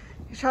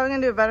you're probably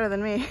gonna do it better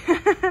than me. It's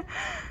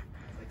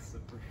like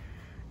slippery.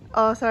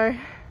 Oh, sorry.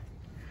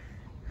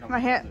 No, My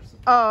hand. hands are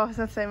slippery. Oh, I was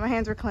gonna say my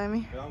hands were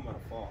clammy. I feel I'm gonna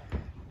fall.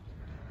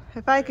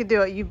 If I could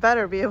do it, you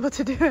better be able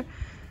to do it.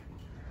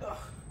 Alright,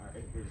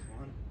 here's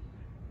one.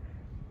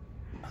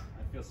 I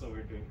feel so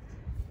weird doing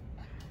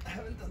this. I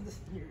haven't done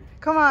this in years.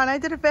 Come on, I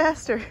did it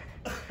faster.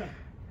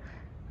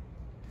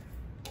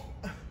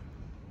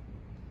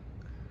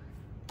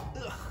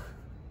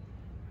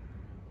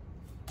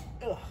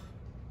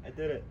 I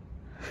did it.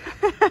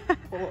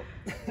 Pull up.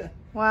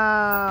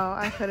 Wow,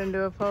 I couldn't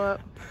do a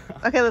pull-up.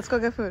 Okay, let's go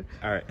get food.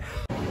 Alright.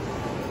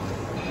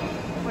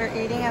 We're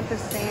eating at the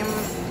same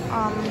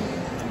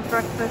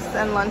breakfast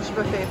and lunch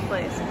buffet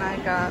place, and I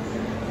got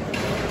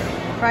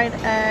fried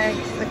eggs,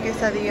 a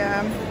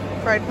quesadilla,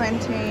 fried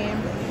plantain,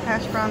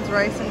 hash browns,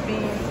 rice and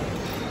beans,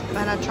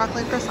 and a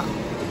chocolate croissant.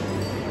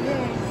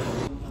 Yay!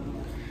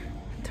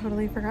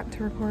 Totally forgot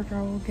to record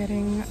Raul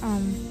getting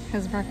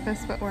his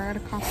breakfast, but we're at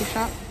a coffee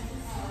shop.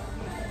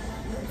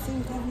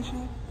 Same coffee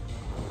shop.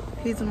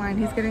 He's in line.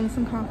 He's getting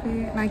some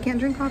coffee, and I can't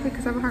drink coffee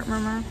because I have a heart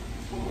murmur.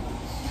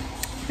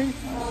 Okay.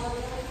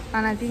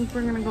 And I think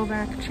we're gonna go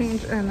back,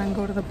 change, and then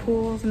go to the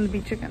pools and the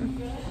beach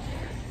again.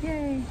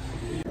 Yay!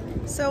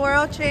 So we're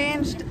all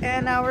changed,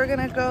 and now we're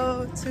gonna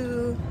go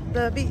to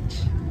the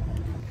beach.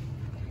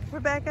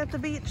 We're back at the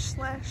beach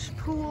 /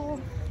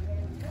 pool.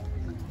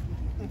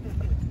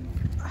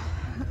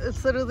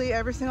 It's literally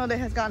every single day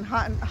has gotten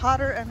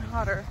hotter and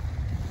hotter.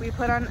 We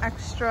put on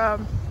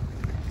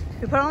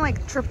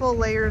like triple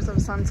layers of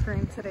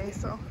sunscreen today,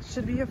 so it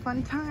should be a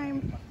fun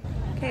time.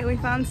 Okay, we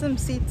found some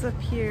seats up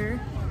here.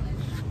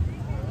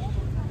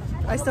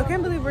 I still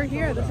can't believe we're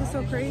here. This is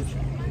so crazy.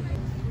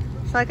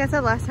 So like I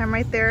said last time,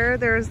 right there,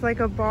 there's like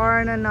a bar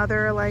and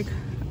another like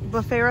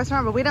buffet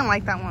restaurant, but we didn't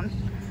like that one.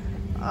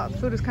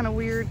 Food was kind of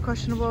weird,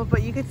 questionable,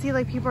 but you could see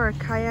like people are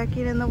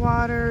kayaking in the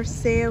water,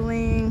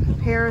 sailing,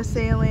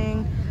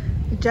 parasailing,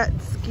 jet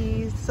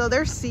skis. So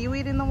there's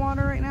seaweed in the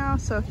water right now.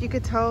 So if you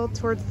could tell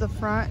towards the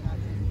front,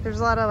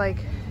 there's a lot of like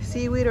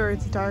seaweed, or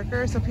it's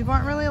darker. So people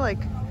aren't really like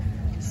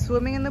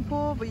swimming in the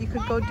pool, but you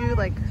could go do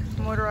like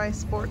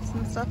motorized sports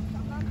and stuff.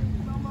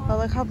 But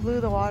look how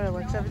blue the water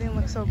looks. Everything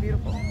looks so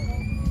beautiful.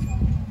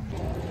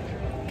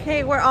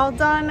 Okay, we're all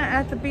done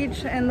at the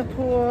beach and the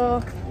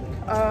pool.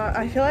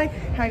 I feel like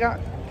I got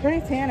pretty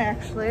tan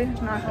actually,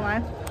 not gonna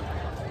lie.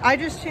 I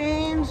just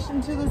changed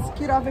into this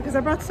cute outfit because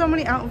I brought so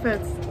many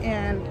outfits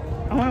and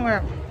I want to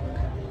wear them.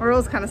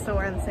 Raul's kind of still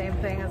wearing the same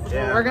thing as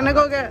well. We're gonna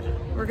go get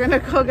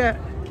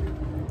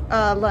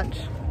lunch.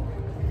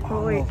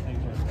 Oh wait,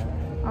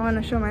 I want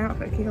to show my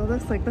outfit. Can you hold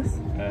this like this?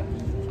 Okay.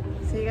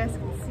 So you guys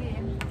can see.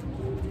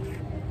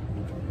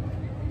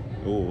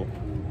 Ooh.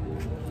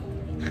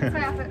 That's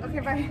my outfit. Okay,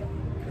 bye.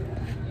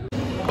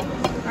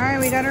 Alright,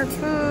 we got our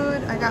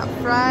food. I got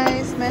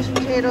fries, mashed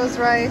potatoes,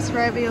 rice,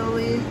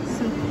 ravioli,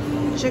 some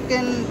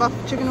buff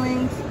chicken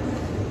wings,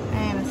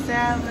 and a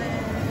salad.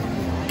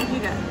 What you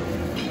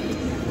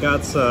got?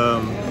 Got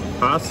some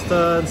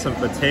pasta and some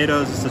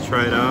potatoes just to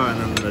try it out,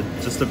 and then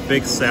just a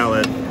big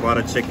salad, a lot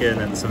of chicken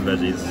and some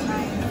veggies.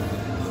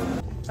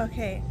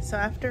 Okay, so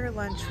after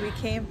lunch we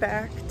came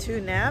back to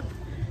nap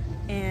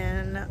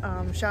and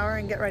shower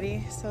and get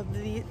ready. So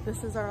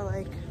this is our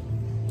like,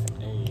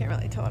 can't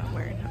really tell what I'm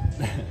wearing.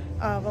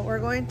 But we're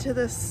going to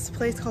this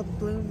place called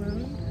Blue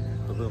Moon.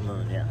 Blue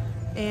Moon, yeah.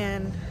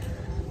 And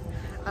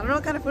I don't know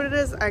what kind of food it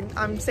is.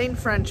 I'm saying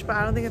French, but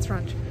I don't think it's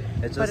French.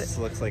 It just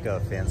looks like a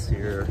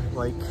fancier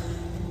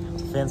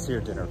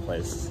dinner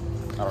place.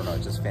 I don't know,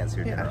 just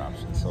fancier dinner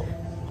options. So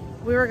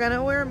we were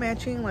gonna wear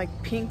matching like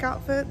pink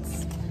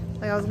outfits,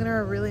 Like I was gonna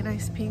wear a really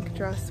nice pink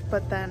dress,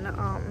 but then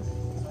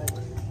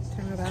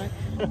turn my back.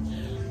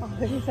 Oh,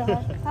 he's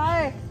hi.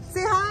 Hi.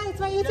 Say hi. It's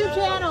my YouTube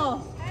channel.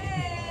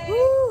 Hey.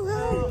 Woo,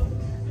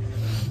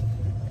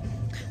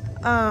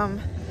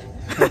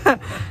 hi.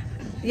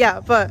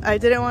 Yeah, but I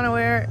didn't want to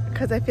wear it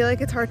because I feel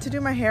like it's hard to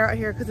do my hair out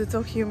here because it's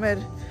so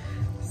humid.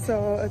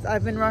 So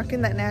I've been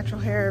rocking that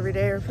natural hair every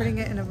day or putting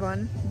it in a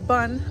bun.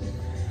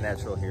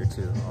 Natural hair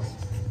too.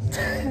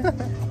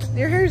 Awesome.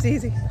 Your hair's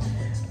easy.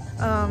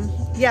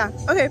 Yeah,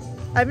 okay.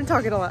 I've been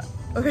talking a lot.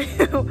 Okay,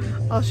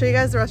 I'll show you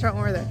guys the restaurant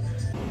when we're there.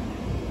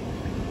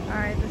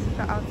 Alright, this is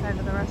the outside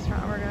of the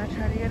restaurant. We're gonna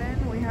try to get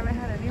in. We haven't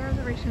had any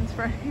reservations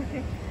for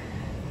anything.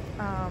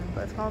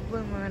 But it's called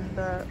Blue Moon.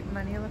 The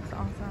menu looks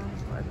awesome.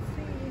 Let's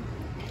see.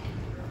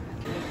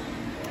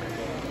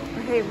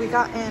 Okay, we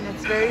got in.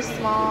 It's very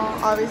small.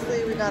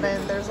 Obviously, we got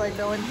in. There's like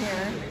no one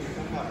here.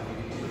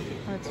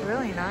 Oh, it's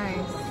really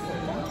nice.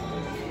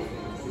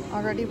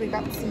 Already we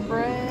got some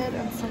bread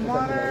and some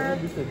water.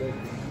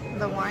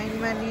 The wine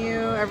menu,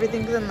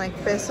 everything's in like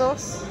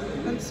pesos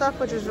and stuff,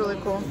 which is really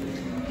cool.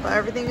 But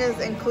everything is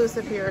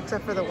inclusive here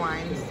except for the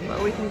wines.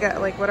 But we can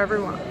get like whatever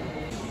we want.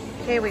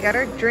 Okay, we got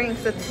our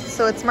drinks.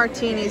 So it's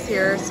martinis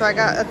here. So I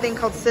got a thing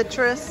called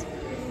citrus,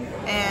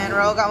 and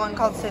Raul got one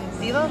called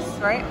sentidos,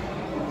 right?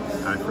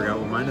 I forgot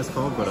what mine is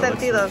called, but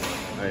sentidos. It looks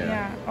like, oh yeah.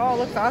 Yeah. Oh, it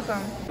looks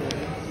awesome.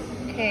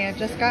 Okay, I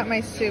just got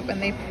my soup,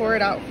 and they pour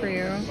it out for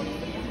you.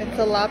 It's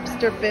a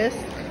lobster bisque.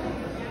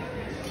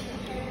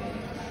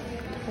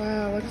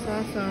 Wow, looks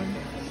awesome.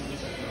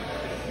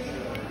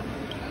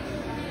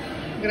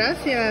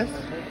 Gracias.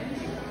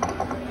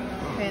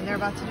 Okay, and they're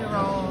about to do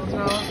rolls.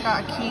 Rolls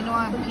got a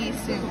quinoa and pea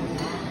soup.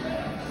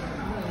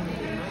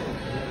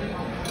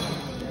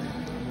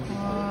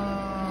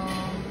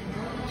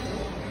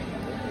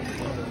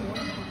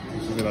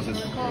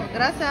 Cool.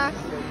 Gracias.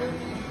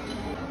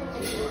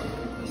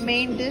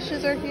 Main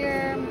dishes are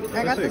here.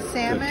 I got the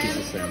salmon.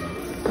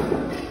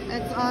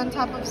 It's on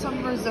top of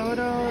some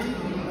risotto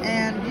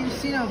and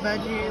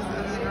veggies.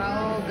 And then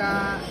Raul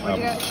got, what'd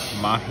you get?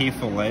 Mahi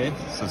filet.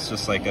 So it's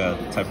just like a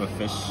type of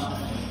fish.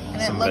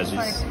 And some it looks veggies.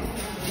 Like,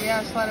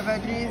 yeah, a lot of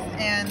veggies.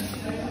 And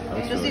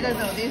just so you guys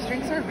know, these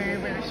drinks are very,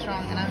 very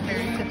strong, and I'm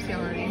very tipsy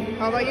already.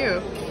 How about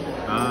you?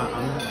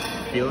 I'm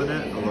feeling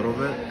it a little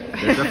bit.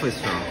 They're definitely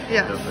strong.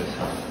 Yeah. Definitely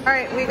strong. All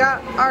right, we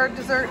got our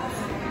desserts.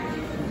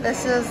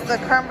 This is the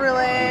creme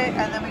brulee,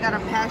 and then we got a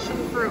passion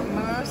fruit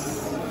mousse.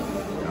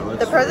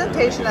 The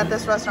presentation at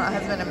this restaurant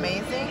has been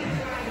amazing.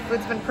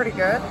 Food's been pretty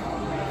good.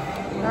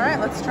 All right,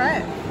 let's try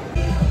it.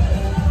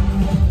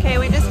 Okay,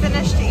 we just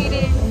finished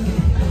eating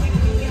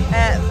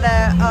at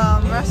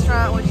the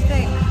restaurant. What'd you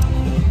think?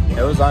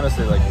 It was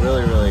honestly like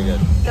really, really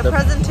good. The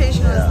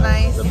presentation was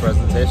nice. The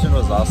presentation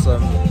was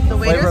awesome. The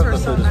waiters flavor were of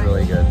the so food nice. is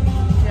really good.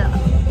 Yeah.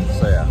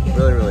 So yeah,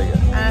 really, really good.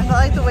 And I felt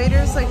like the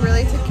waiters like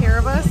really took care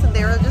of us, and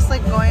they were just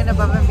like going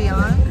above and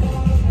beyond.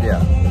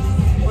 Yeah.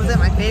 Was it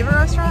my favorite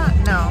restaurant?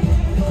 No.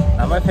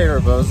 Not my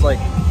favorite, but it was like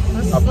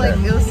up there.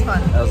 It was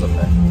fun. That was up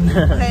there.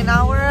 Okay,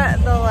 now we're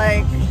at the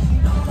like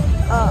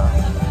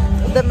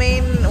the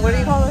main, what do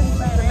you call it?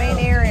 The main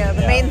area,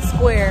 the main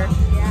square,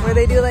 where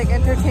they do like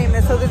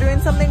entertainment. So they're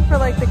doing something for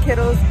like the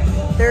kiddos.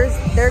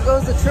 There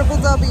goes the Triple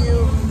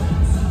W,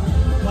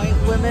 white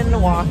women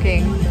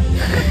walking.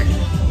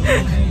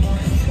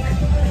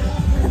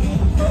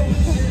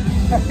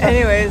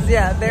 Anyways,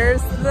 yeah,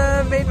 there's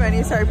the main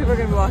menu. Sorry, people are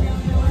gonna be walking.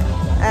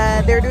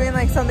 They're doing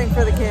like something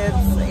for the kids,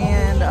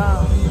 and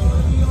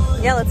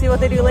yeah, let's see what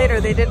they do later.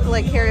 They did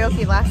like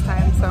karaoke last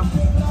time, so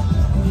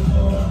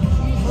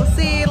we'll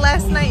see.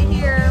 Last night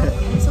here,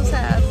 I'm so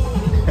sad.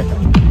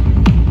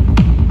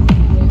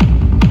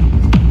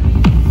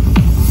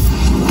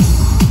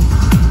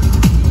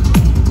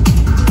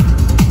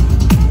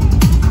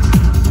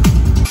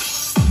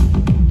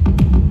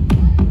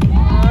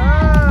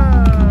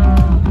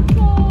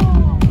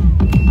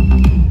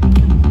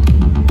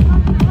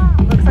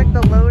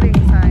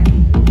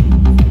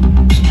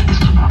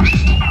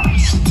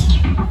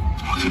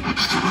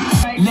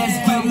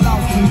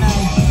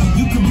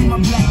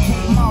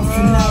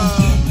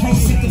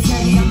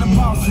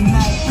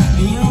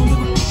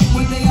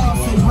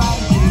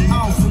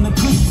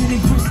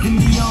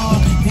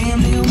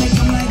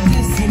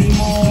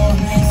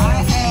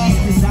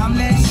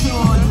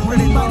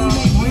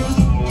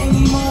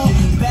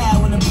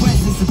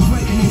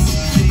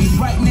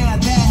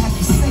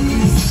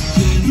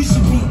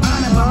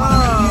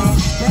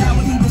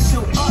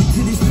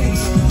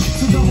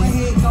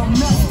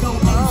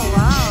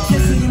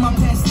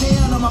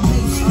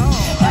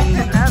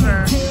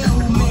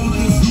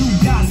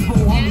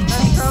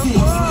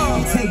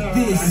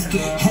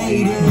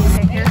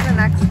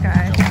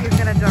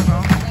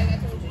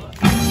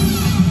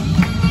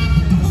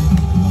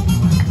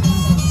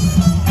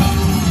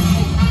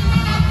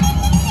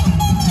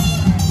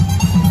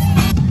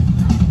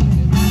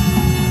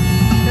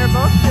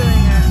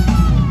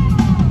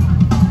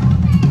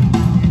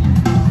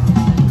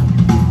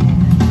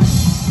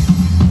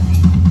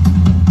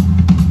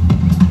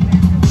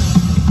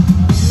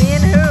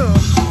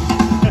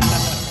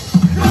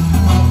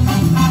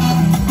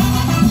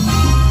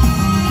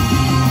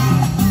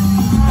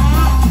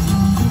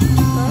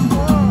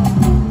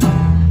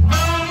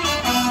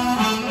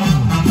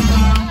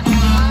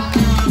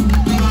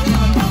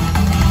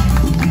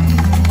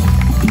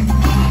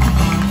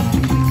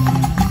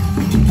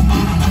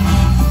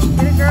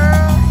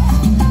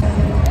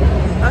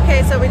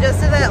 just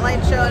did that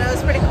light show and it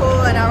was pretty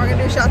cool, and now we're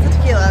gonna do shots of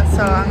tequila,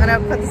 so I'm gonna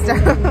put this down.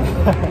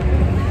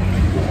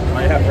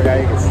 I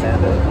forgot you could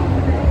stand it.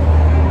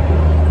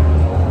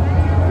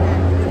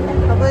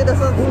 Hopefully this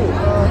one's...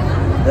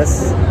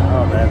 This,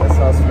 oh man, this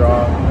smells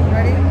strong.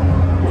 Ready?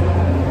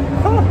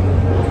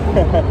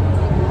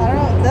 I don't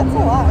know, that's a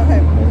lot,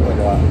 okay. That's like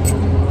a lot.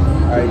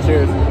 Alright,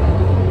 cheers.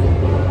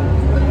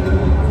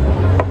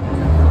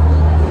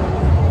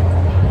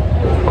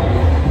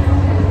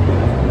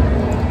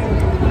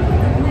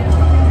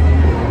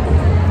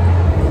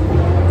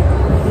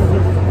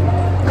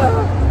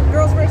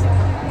 Girls first.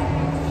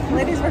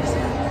 Ladies first.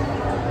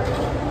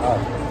 Oh,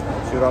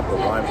 shoot off the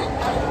lime.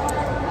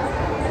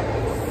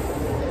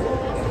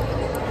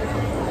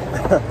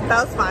 That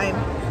was fine.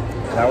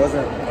 That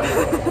wasn't...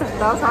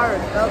 That was hard.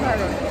 That was hard.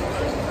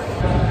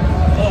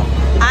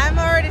 I'm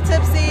already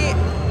tipsy.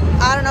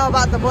 I don't know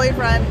about the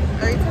boyfriend.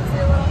 Are you tipsy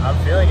a little? I'm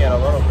feeling it a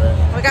little bit.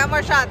 We got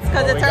more shots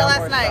because it's our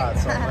last night.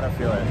 Shots, so I'm gonna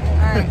feel it.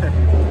 Alright.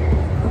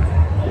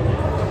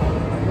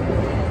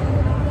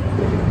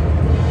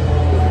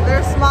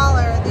 They're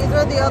smaller. These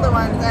are the other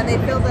ones and they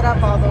filled it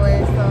up all the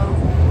way, so.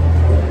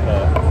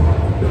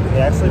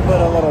 They actually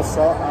put a little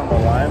salt on the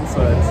lime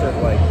so it should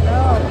like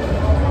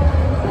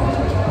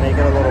make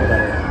it a little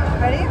better.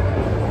 Ready?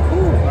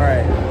 Ooh,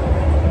 alright.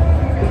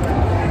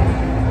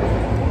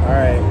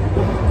 Alright.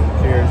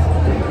 Cheers.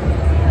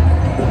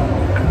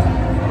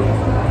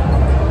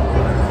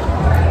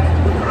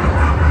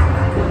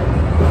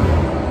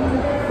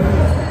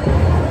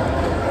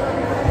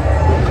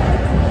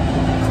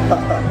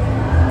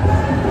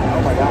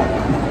 Oh my god.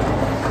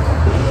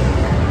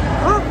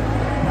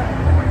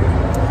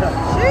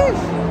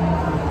 Sheesh.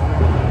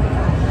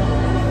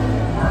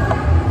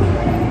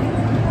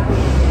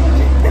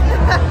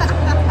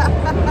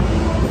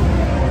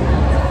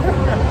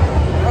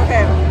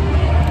 Okay.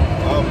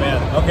 Oh man.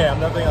 Okay, I'm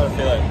definitely gonna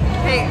feel it.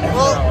 Hey,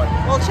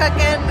 we'll check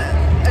in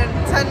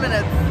 10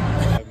 minutes.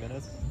 5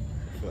 minutes?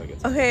 I feel like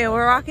it's Okay,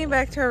 we're walking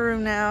back to our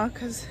room now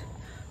because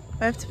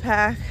we have to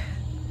pack.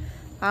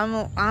 I'm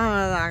not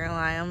gonna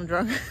lie, I'm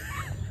drunk.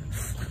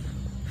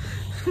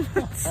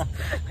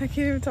 I can't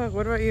even talk.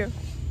 What about you?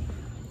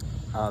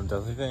 I'm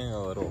definitely feeling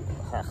a little.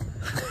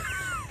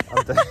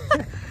 I'm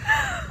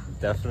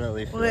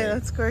definitely feeling Wait,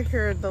 let's go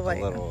here the a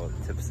light. little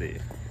tipsy.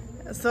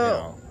 So, You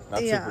know,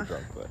 not yeah, super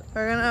drunk, but.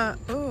 we're gonna.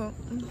 Ooh,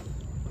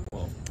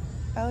 Whoa.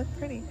 I look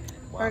pretty.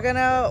 Wow. We're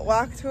gonna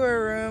walk to our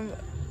room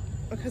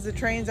because the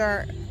trains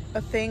aren't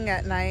a thing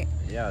at night,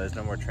 Yeah, there's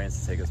no more trains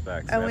to take us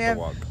back, so and we have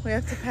to walk. we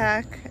have to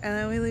pack, and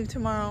then we leave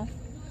tomorrow.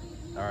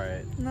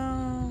 Alright.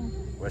 No.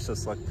 Wish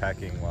us luck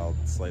packing while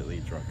slightly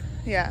drunk.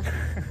 Yeah.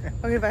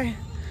 Okay, bye.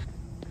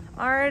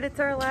 All right, it's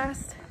our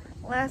last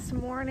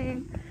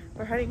morning.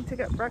 We're heading to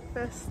get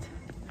breakfast,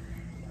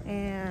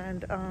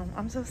 and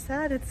I'm so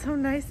sad. It's so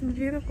nice and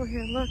beautiful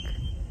here. Look.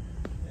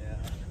 Yeah.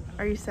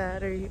 Are you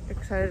sad? Are you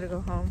excited to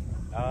go home?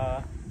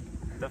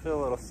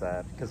 Definitely a little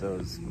sad because it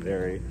was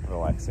very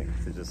relaxing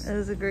to just It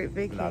was a great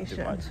vacation. not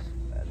do much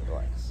and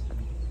relax.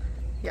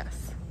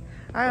 Yes.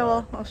 All right,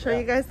 well, I'll show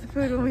you guys the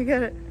food when we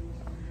get it.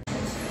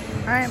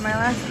 All right, my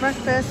last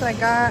breakfast, I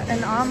got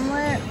an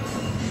omelet,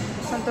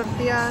 some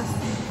tortillas,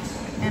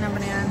 and a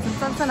banana and some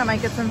sunset. I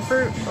might get some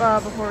fruit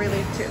before we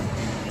leave too.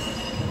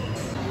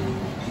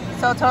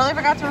 So totally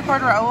forgot to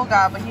record what Raul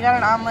got, but he got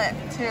an omelet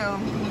too.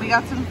 We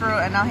got some fruit,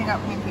 and now he got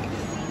pancakes.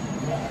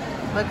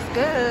 Looks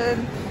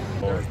good.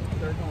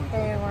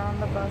 Okay, we're on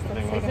the bus.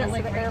 Let's take us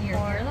to the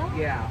airport.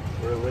 Yeah.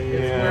 We're where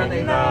leaving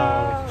they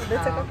now. They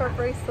took off our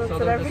bracelets So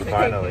and everything.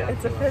 Finally.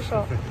 It's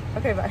official.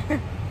 Okay, bye.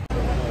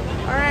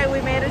 All right, we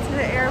made it to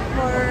the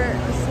airport,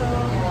 so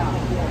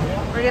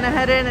we're gonna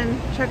head in and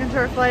check into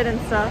our flight and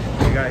stuff.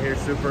 We got here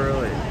super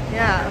early.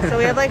 Yeah, so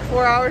we have like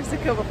 4 hours to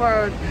kill before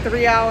our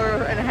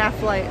 3-hour-and-a-half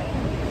flight.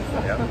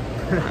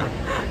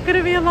 Yep.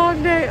 Gonna be a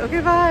long day. Okay,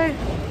 bye.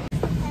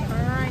 All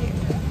right,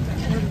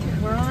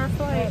 we're on our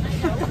flight.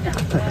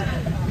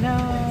 No,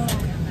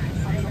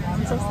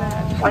 I'm so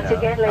sad. Once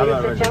again,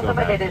 ladies and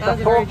gentlemen, it is a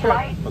full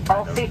flight.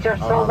 All seats are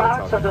sold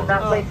out, so do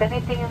not place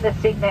anything in the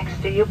seat next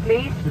to you,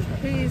 please.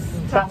 Please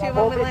talk to you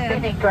Someone when will we be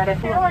spinning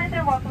land.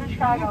 credit. Welcome to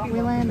Chicago.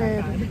 We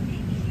landed.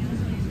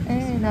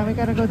 Hey, now we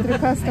gotta go through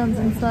customs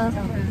and stuff.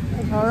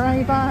 All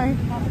right, bye.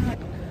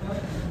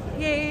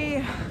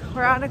 Yay,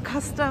 we're out of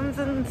customs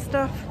and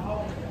stuff.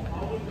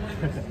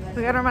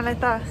 We got our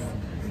maletas.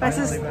 My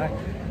sister,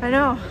 I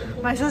know.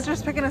 My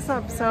sister's picking us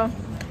up, so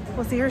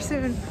we'll see her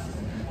soon.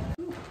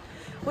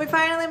 We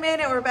finally made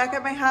it. We're back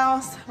at my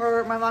house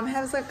where my mom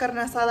has a carne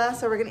asada,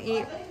 so we're gonna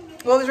eat.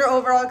 What was your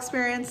overall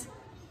experience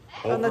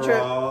on the trip?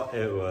 Overall,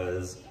 it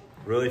was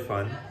really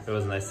fun. It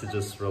was nice to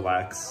just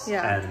relax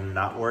and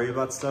not worry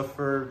about stuff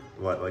for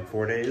what, like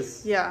 4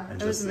 days? Yeah,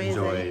 and it was just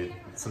amazing. enjoy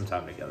some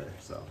time together.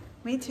 So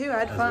Me too. I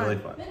had it was fun. really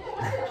fun.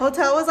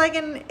 Hotel was like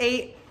an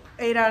 8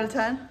 out of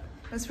 10.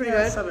 It was pretty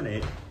good. 7,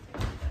 8.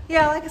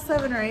 Yeah, like a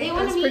 7 or 8. It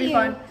wanna was meet pretty you.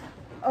 fun.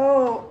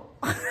 Oh.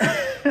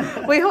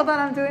 Wait, hold on.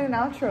 I'm doing an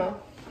outro.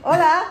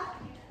 Hola.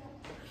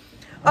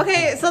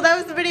 Okay, so that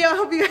was the video. I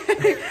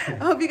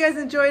hope you guys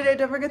enjoyed it.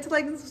 Don't forget to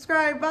like and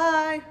subscribe.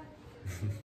 Bye.